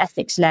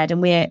 ethics-led,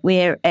 and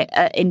we're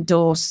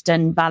endorsed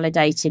and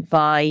validated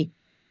by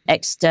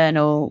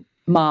external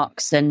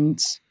marks and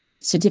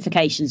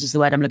certifications is the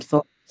word I'm looking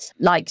for,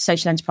 like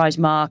Social Enterprise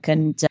Mark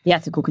and the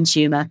Ethical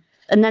Consumer.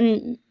 And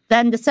then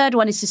the third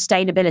one is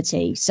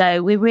sustainability.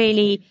 So we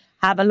really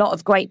have a lot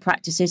of great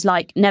practices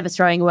like never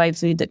throwing away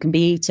food that can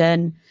be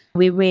eaten.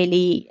 We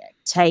really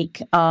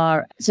take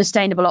our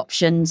sustainable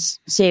options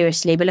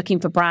seriously. We're looking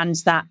for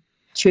brands that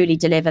truly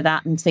deliver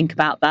that and think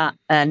about that.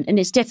 And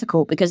it's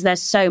difficult because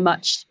there's so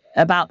much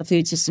about the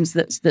food systems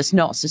that's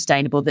not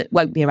sustainable, that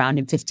won't be around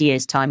in 50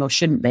 years' time or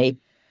shouldn't be.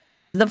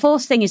 The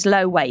fourth thing is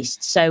low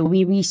waste. So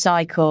we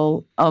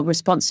recycle or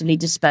responsibly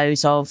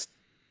dispose of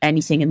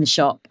anything in the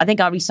shop. I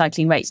think our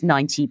recycling rate's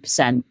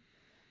 90%,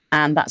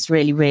 and that's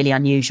really, really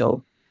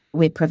unusual.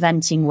 We're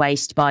preventing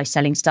waste by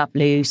selling stuff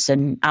loose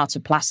and out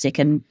of plastic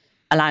and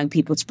allowing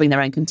people to bring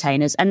their own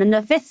containers. And then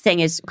the fifth thing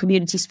is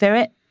community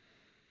spirit.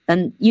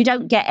 And you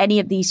don't get any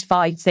of these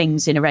 5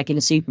 things in a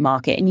regular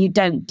supermarket, and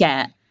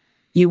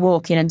you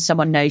walk in and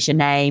someone knows your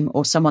name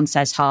or someone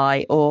says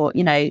hi, or,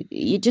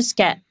 you just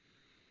get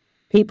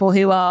people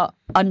who are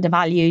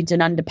undervalued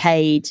and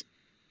underpaid,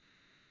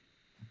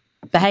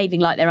 behaving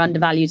like they're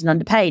undervalued and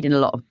underpaid in a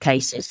lot of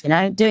cases,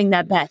 doing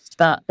their best,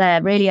 but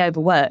they're really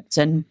overworked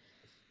and,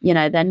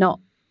 they're not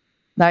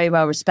very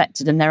well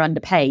respected and they're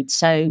underpaid.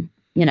 So,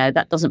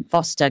 that doesn't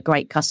foster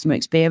great customer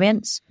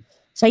experience.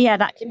 So, yeah,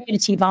 that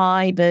community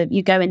vibe,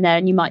 you go in there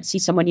and you might see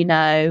someone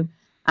and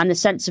the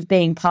sense of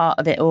being part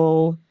of it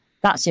all,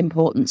 that's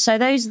important. So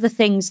those are the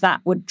things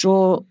that would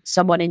draw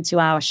someone into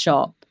our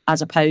shop,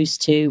 as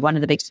opposed to one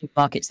of the big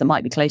supermarkets that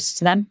might be closer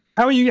to them.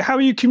 How are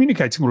you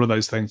communicating all of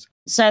those things?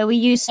 So we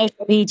use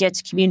social media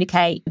to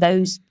communicate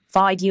those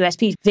 5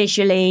 USPs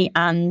visually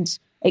and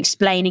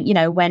explaining,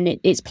 when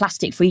it's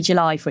Plastic Free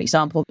July, for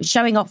example,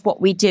 showing off what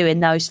we do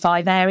in those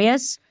 5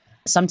 areas.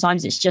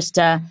 Sometimes it's just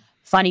a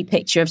funny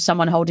picture of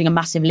someone holding a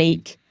massive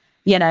leak.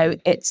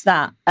 It's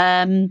that.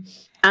 And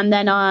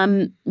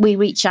then we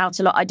reach out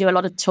a lot. I do a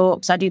lot of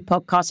talks. I do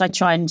podcasts. I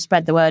try and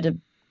spread the word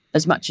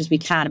as much as we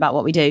can about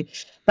what we do.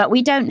 But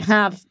we don't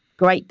have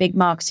great big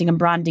marketing and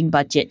branding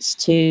budgets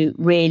to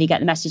really get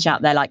the message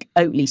out there like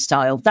Oatly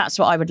style. That's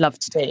what I would love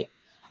to do.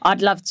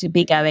 I'd love to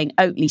be going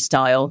Oatly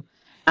style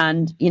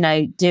and,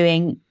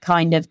 doing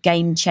kind of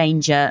game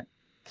changer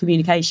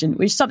communication,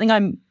 which is something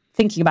I'm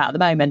thinking about at the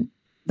moment.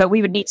 But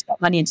we would need to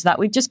get money into that.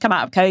 We've just come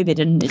out of COVID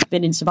and it's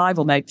been in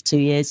survival mode for 2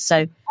 years.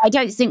 So I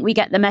don't think we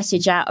get the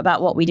message out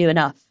about what we do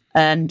enough.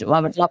 And I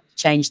would love to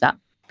change that.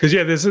 Because,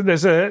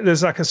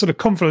 there's like a sort of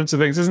confluence of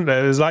things, isn't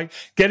there? There's like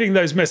getting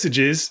those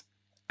messages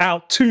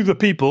out to the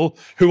people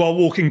who are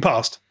walking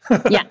past.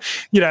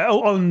 Yeah.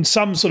 On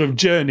some sort of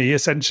journey,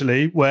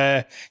 essentially,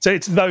 so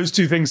it's those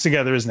two things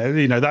together, isn't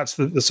it? That's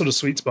the sort of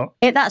sweet spot.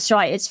 That's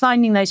right. It's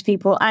finding those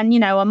people. And,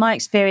 on my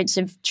experience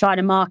of trying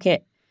to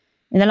market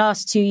in the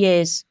last 2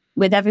 years,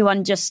 with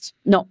everyone just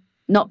not,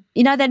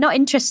 they're not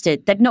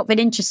interested. They've not been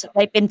interested.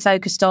 They've been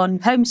focused on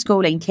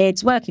homeschooling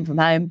kids, working from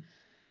home,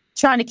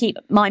 trying to keep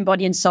mind,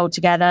 body and soul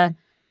together,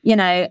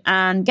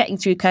 and getting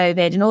through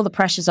COVID and all the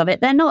pressures of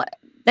it.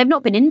 They've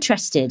not been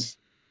interested.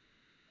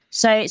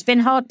 So it's been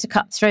hard to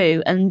cut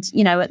through. And,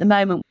 at the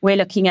moment, we're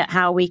looking at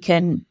how we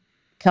can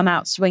come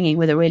out swinging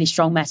with a really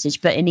strong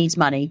message, but it needs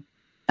money.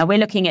 And we're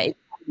looking at it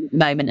at the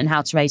moment and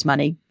how to raise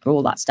money for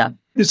all that stuff.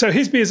 So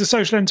Hisby is a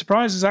social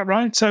enterprise, is that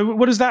right? So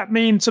what does that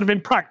mean sort of in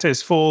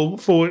practice for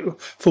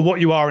what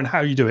you are and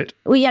how you do it?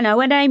 Well,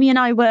 when Amy and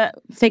I were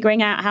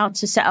figuring out how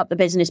to set up the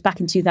business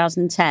back in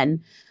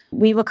 2010,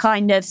 we were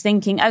kind of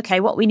thinking, okay,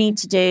 what we need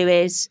to do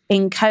is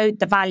encode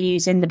the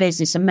values in the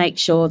business and make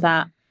sure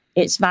that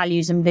it's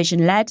values and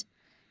vision led,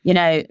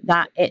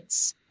 that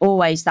it's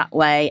always that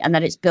way and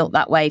that it's built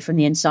that way from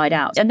the inside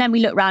out. And then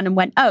we looked around and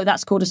went, oh,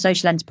 that's called a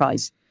social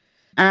enterprise.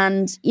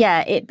 And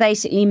it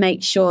basically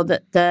makes sure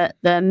that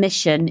the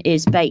mission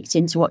is baked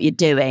into what you're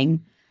doing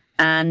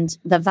and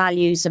the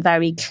values are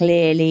very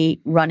clearly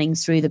running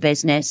through the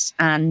business.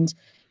 And,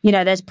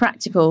 there's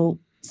practical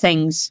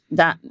things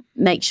that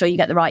make sure you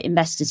get the right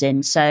investors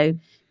in. So,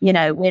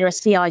 we're a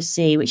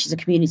CIC, which is a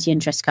community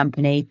interest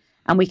company,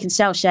 and we can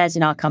sell shares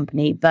in our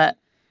company, but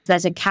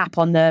there's a cap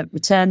on the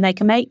return they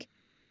can make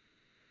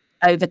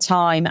over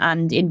time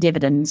and in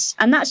dividends.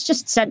 And that's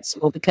just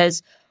sensible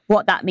because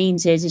what that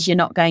means is you're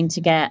not going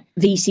to get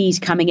VCs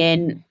coming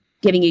in,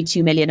 giving you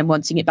 2 million and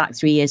wanting it back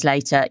 3 years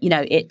later.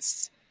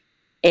 It's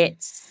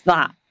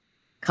that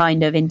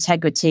kind of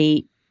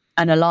integrity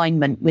and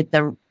alignment with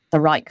the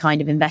right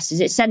kind of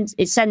investors. It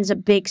sends a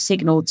big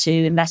signal to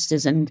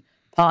investors and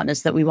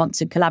partners that we want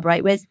to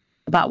collaborate with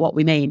about what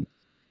we mean.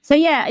 So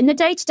in the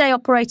day-to-day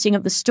operating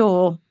of the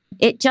store,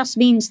 it just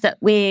means that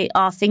we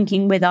are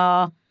thinking with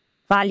our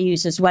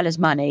values as well as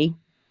money,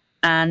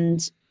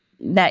 and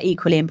they're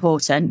equally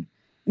important.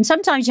 And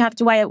sometimes you have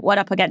to weigh one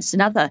up against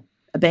another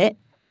a bit.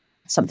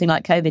 Something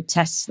like COVID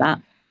tests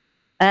that.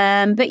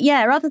 But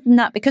other than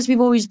that, because we've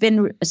always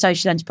been a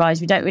social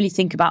enterprise, we don't really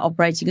think about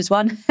operating as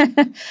one.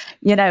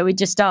 We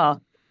just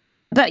are.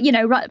 But,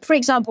 for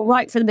example,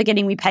 right from the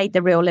beginning, we paid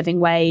the real living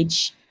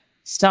wage.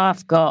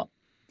 Staff got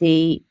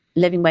the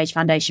Living Wage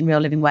Foundation real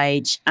living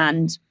wage,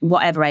 and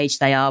whatever age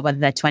they are, whether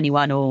they're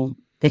 21 or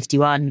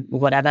 51 or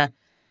whatever.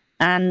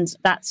 And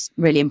that's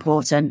really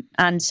important.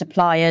 And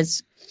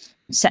suppliers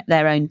set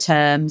their own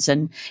terms.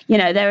 And,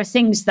 there are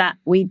things that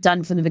we've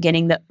done from the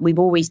beginning that we've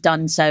always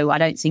done. So I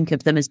don't think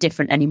of them as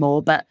different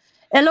anymore. But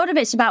a lot of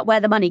it's about where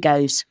the money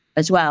goes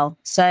as well.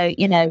 So,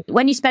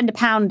 when you spend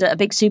 £1 at a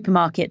big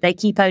supermarket, they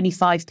keep only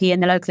 5p in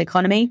the local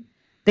economy.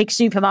 Big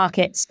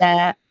supermarkets,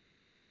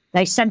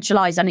 they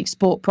centralise and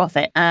export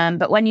profit.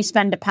 But when you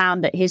spend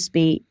 £1 at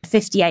Hisby,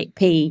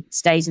 58p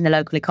stays in the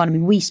local economy.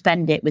 We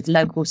spend it with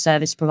local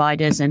service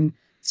providers and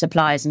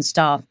suppliers and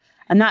staff.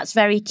 And that's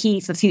very key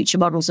for future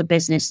models of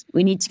business.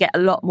 We need to get a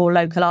lot more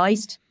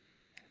localised,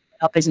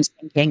 our business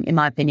thinking, in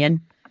my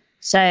opinion.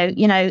 So,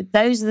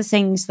 those are the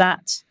things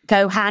that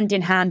go hand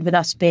in hand with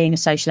us being a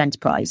social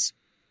enterprise.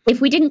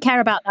 If we didn't care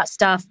about that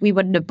stuff, we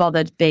wouldn't have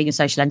bothered being a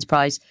social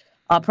enterprise.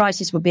 Our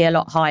prices would be a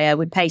lot higher.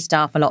 We'd pay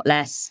staff a lot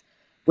less.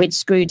 We'd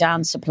screw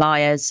down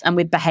suppliers and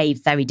we'd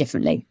behave very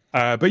differently.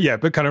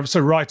 But kind of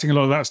so writing a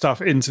lot of that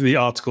stuff into the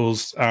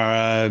articles,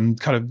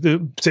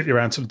 particularly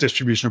around sort of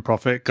distribution of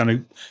profit, kind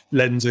of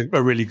lends a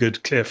really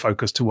good, clear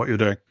focus to what you're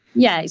doing.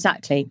 Yeah,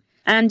 exactly.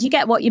 And you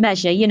get what you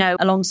measure,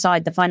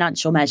 alongside the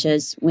financial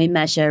measures. We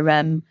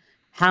measure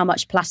how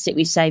much plastic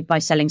we save by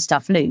selling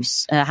stuff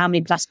loose, how many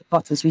plastic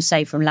bottles we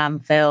save from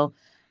landfill,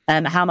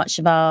 how much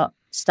of our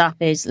stuff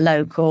is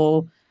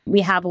local.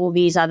 We have all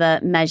these other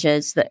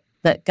measures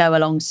that go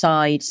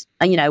alongside,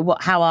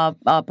 how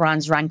our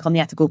brands rank on the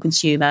ethical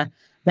consumer,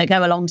 that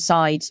go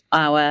alongside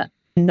our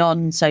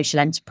non-social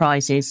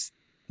enterprises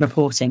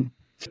reporting.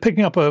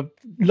 Picking up a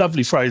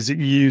lovely phrase that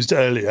you used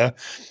earlier,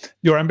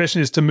 your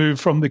ambition is to move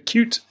from the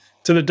cute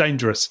to the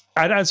dangerous.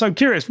 And so I'm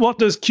curious, what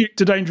does cute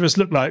to dangerous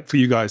look like for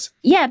you guys?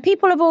 Yeah,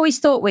 people have always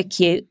thought we're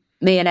cute.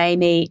 me and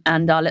Amy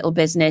and our little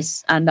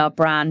business and our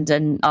brand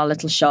and our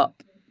little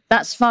shop.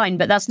 That's fine,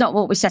 but that's not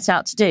what we set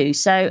out to do.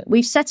 So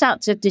we've set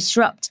out to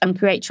disrupt and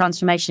create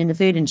transformation in the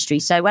food industry.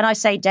 So when I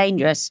say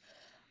dangerous,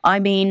 I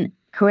mean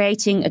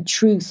creating a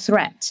true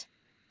threat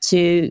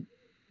to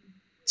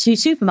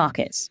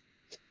supermarkets.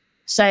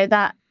 So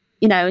that,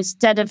 you know,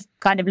 instead of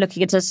kind of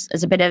looking at us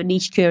as a bit of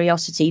niche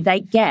curiosity, they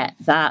get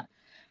that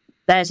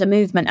there's a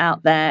movement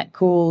out there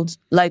called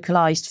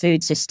localized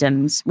food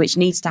systems, which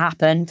needs to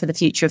happen for the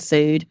future of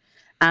food,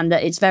 and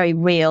that it's very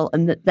real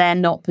and that they're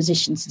not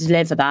positioned to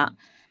deliver that.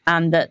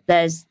 And that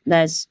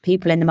there's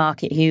people in the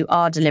market who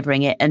are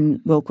delivering it and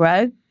will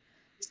grow.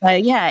 So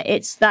yeah,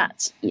 it's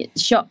that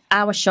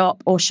our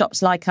shop or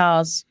shops like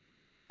ours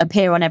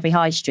appear on every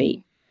high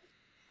street.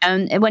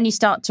 And when you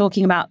start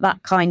talking about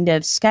that kind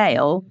of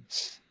scale,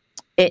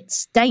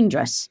 it's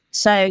dangerous.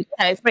 So, you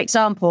know, for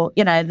example,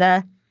 you know,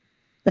 the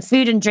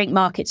food and drink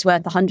market's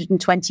worth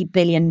 £120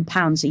 billion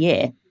a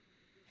year,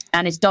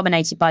 and it's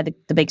dominated by the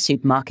big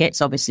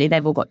supermarkets. Obviously,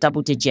 they've all got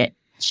double-digit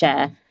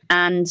share.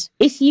 And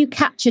if you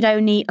captured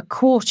only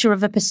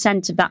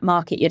 0.25% of that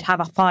market, you'd have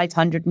a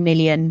 £500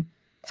 million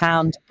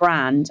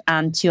brand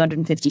and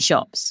 250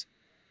 shops.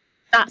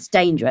 That's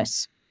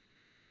dangerous.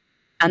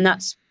 And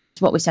that's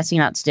what we're setting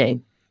out to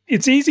do.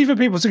 It's easy for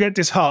people to get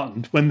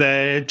disheartened when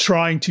they're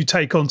trying to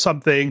take on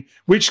something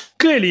which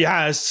clearly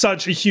has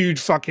such a huge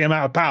fucking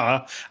amount of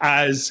power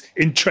as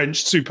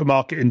entrenched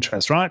supermarket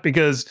interests, right?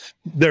 Because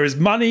there is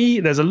money,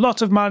 there's a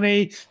lot of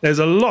money, there's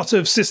a lot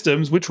of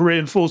systems which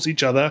reinforce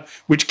each other,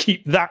 which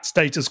keep that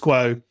status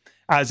quo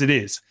as it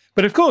is.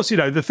 But of course, you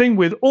know, the thing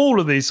with all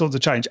of these sorts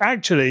of change,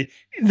 actually,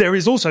 there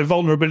is also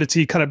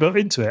vulnerability kind of built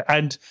into it.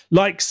 And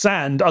like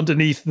sand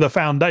underneath the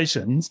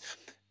foundations,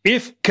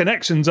 if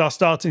connections are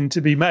starting to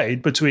be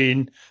made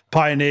between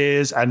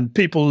pioneers and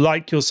people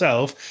like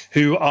yourself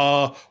who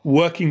are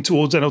working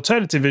towards an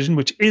alternative vision,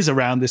 which is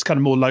around this kind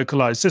of more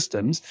localized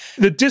systems,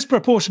 the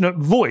disproportionate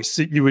voice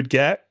that you would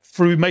get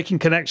through making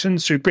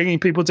connections, through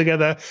bringing people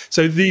together.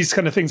 So these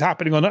kind of things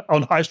happening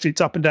on high streets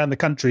up and down the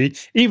country,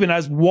 even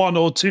as one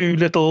or two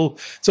little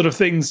sort of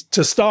things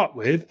to start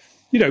with,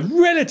 you know,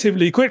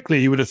 relatively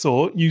quickly, you would have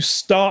thought, you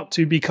start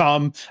to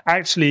become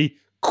actually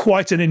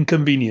quite an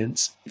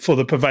inconvenience for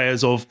the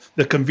purveyors of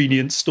the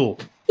convenience store.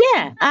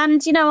 Yeah.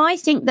 And, you know, I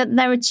think that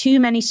there are too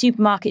many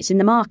supermarkets in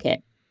the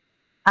market.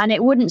 And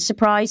it wouldn't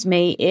surprise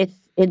me if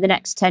in the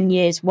next 10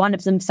 years, one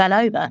of them fell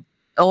over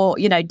or,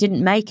 you know,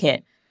 didn't make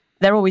it.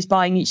 They're always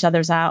buying each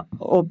other's out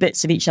or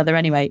bits of each other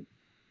anyway,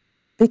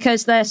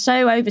 because they're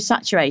so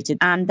oversaturated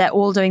and they're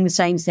all doing the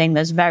same thing.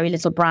 There's very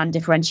little brand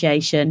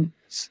differentiation,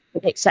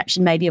 with the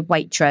exception maybe of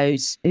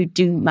Waitrose, who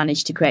do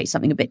manage to create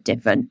something a bit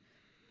different.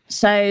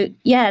 So,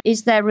 yeah,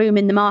 is there room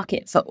in the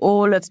market for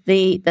all of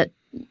the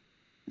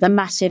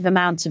massive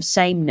amount of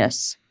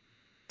sameness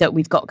that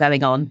we've got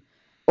going on?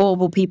 Or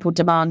will people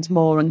demand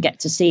more and get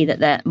to see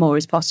that more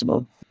is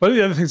possible? One of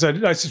the other things I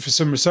noticed for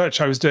some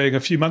research I was doing a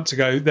few months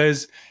ago,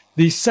 there's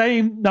the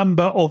same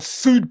number of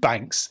food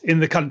banks in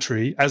the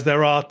country as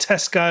there are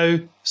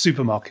Tesco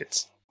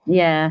supermarkets.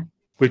 Yeah.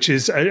 Which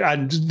is,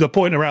 and the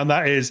point around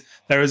that is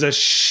there is a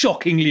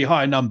shockingly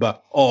high number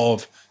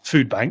of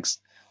food banks.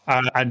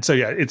 And so,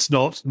 yeah, it's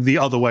not the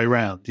other way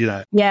around, you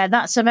know. Yeah,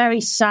 that's a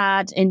very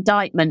sad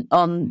indictment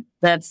on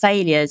the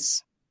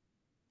failures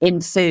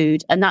in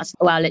food. And that's,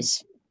 well,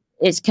 it's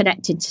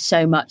connected to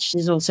so much.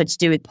 It's also to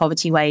do with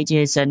poverty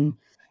wages and,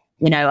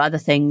 you know, other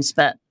things.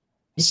 But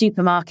the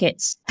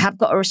supermarkets have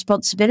got a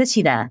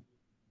responsibility there.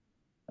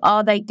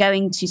 Are they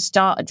going to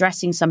start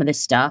addressing some of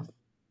this stuff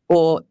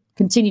or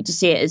continue to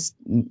see it as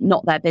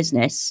not their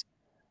business?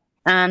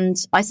 And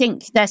I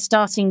think they're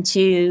starting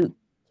to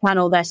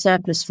channel their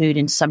surplus food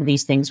into some of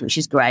these things, which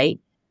is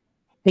great.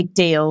 Big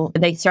deal.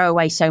 They throw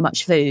away so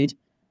much food.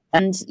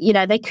 And, you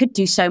know, they could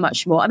do so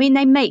much more. I mean,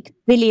 they make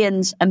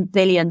billions and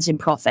billions in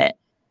profit.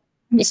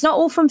 It's not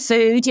all from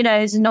food, you know,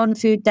 there's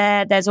non-food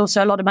there. There's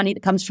also a lot of money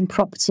that comes from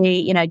property.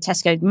 You know,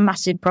 Tesco,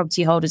 massive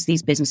property holders,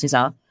 these businesses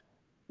are.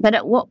 But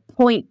at what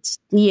point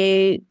do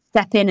you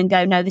step in and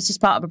go, no, this is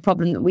part of a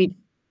problem that we've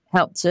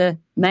helped to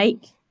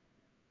make?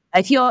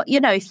 If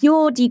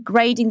you're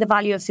degrading the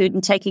value of food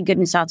and taking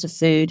goodness out of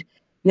food,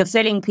 you're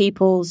filling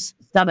people's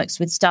stomachs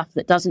with stuff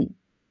that doesn't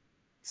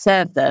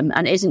serve them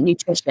and isn't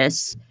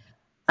nutritious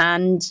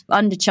and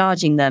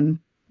undercharging them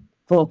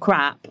for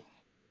crap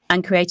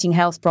and creating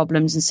health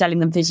problems and selling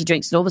them fizzy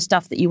drinks and all the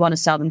stuff that you want to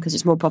sell them because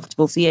it's more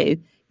profitable for you.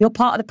 You're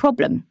part of the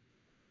problem.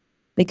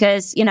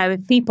 Because, you know,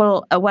 if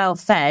people are well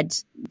fed,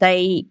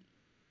 they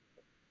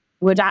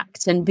would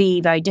act and be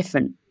very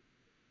different.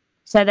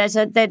 So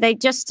they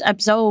just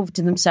absolved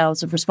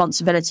themselves of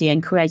responsibility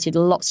and created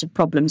lots of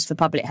problems for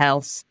public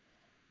health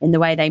in the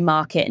way they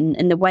market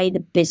and the way the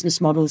business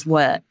models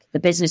work. The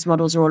business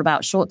models are all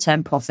about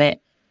short-term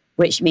profit,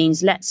 which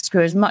means let's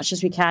screw as much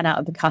as we can out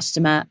of the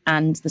customer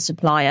and the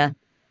supplier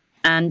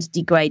and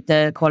degrade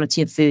the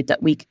quality of food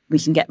that we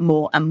can get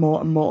more and more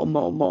and more and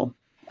more and more.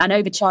 And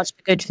overcharge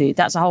for good food,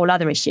 that's a whole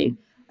other issue.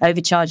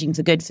 overcharging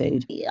for good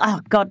food. Oh,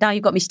 God, now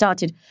you've got me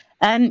started.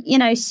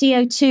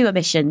 CO2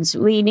 emissions,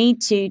 we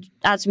need to,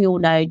 as we all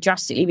know,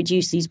 drastically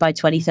reduce these by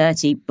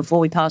 2030 before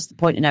we pass the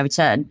point of no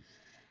return.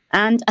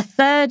 And a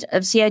third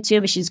of CO2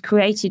 emissions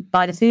created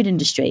by the food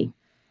industry.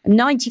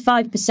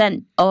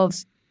 95%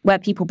 of where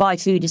people buy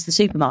food is the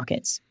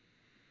supermarkets.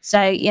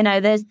 So,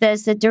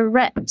 there's a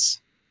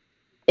direct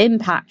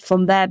impact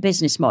from their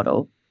business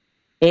model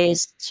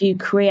is to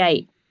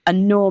create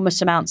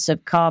enormous amounts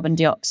of carbon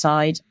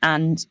dioxide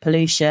and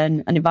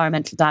pollution and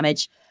environmental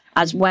damage,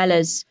 as well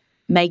as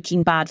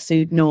making bad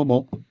food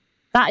normal.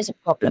 That is a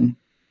problem.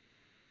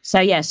 So,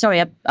 yeah,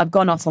 sorry, I've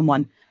gone off on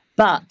one.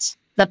 But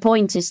the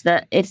point is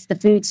that if the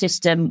food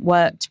system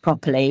worked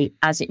properly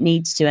as it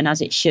needs to and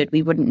as it should,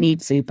 we wouldn't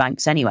need food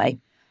banks anyway.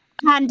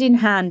 Hand in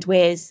hand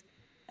with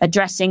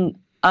addressing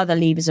other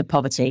levers of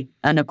poverty.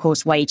 And of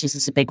course, wages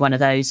is a big one of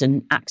those,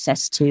 and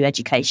access to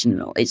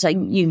education. It's a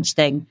huge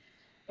thing.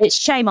 It's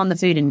shame on the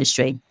food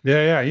industry.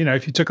 Yeah.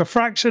 If you took a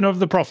fraction of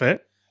the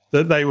profit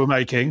that they were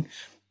making,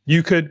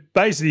 you could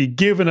basically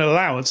give an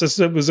allowance. This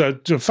was a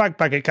fact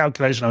packet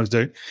calculation I was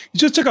doing. You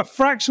just took a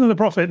fraction of the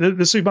profit that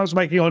the supermarkets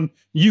were making on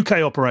UK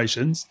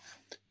operations.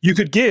 You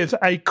could give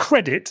a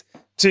credit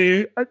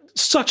to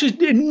such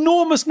an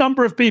enormous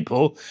number of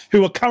people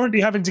who are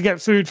currently having to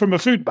get food from a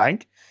food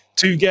bank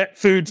to get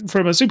food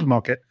from a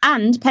supermarket.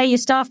 And pay your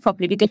staff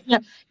properly, because,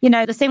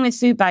 the thing with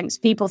food banks,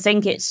 people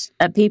think it's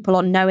people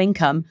on no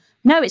income.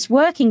 No, it's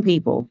working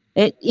people.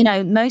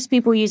 Most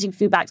people using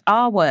food banks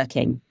are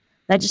working.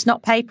 They're just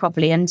not paid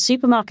properly. And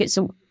supermarkets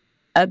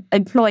are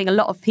employing a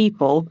lot of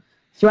people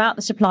throughout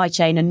the supply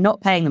chain and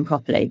not paying them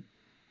properly.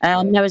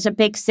 There was a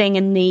big thing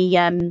in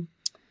the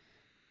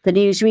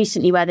news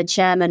recently where the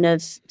chairman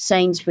of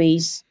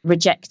Sainsbury's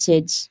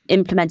rejected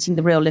implementing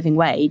the real living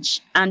wage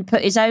and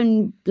put his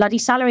own bloody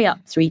salary up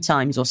 3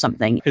 times or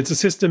something. It's a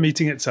system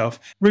eating itself.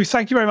 Ruth,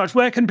 thank you very much.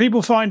 Where can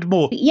people find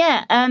more?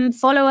 Yeah,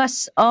 follow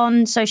us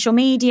on social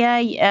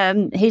media.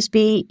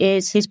 Hisby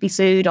is Hisby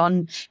Food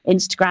on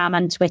Instagram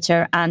and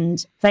Twitter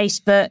and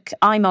Facebook.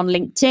 I'm on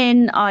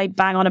LinkedIn. I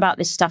bang on about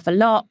this stuff a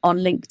lot on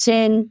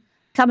LinkedIn.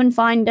 Come and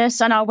find us.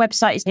 And our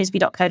website is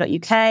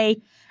hisby.co.uk.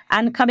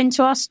 And come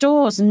into our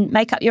stores and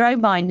make up your own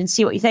mind and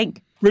see what you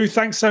think. Ruth,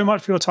 thanks so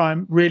much for your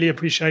time. Really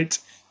appreciate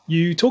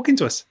you talking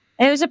to us.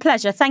 It was a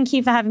pleasure. Thank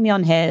you for having me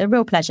on here. A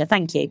real pleasure.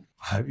 Thank you.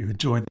 I hope you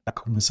enjoyed that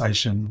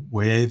conversation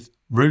with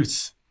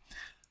Ruth.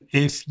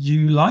 If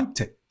you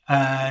liked it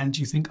and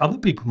you think other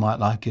people might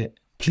like it,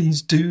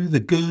 please do the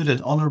good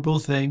and honourable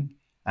thing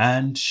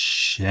and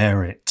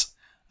share it.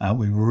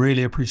 We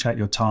really appreciate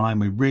your time.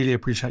 We really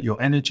appreciate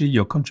your energy,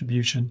 your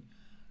contribution.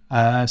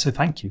 So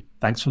thank you.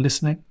 Thanks for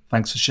listening.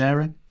 Thanks for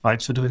sharing.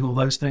 Thanks for doing all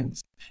those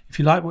things. If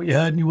you like what you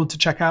heard and you want to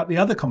check out the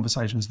other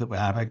conversations that we're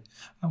having,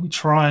 we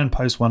try and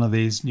post one of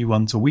these new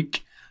ones a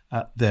week,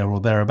 there or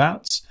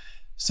thereabouts.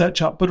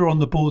 Search up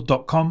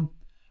BuddhaOnTheBoard.com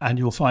and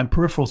you'll find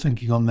Peripheral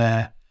Thinking on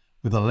there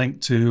with a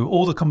link to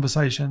all the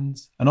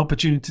conversations, an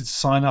opportunity to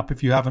sign up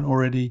if you haven't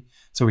already,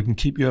 so we can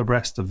keep you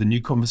abreast of the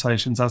new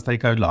conversations as they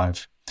go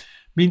live.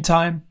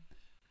 Meantime,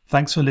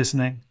 thanks for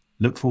listening.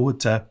 Look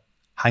forward to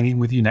hanging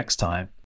with you next time.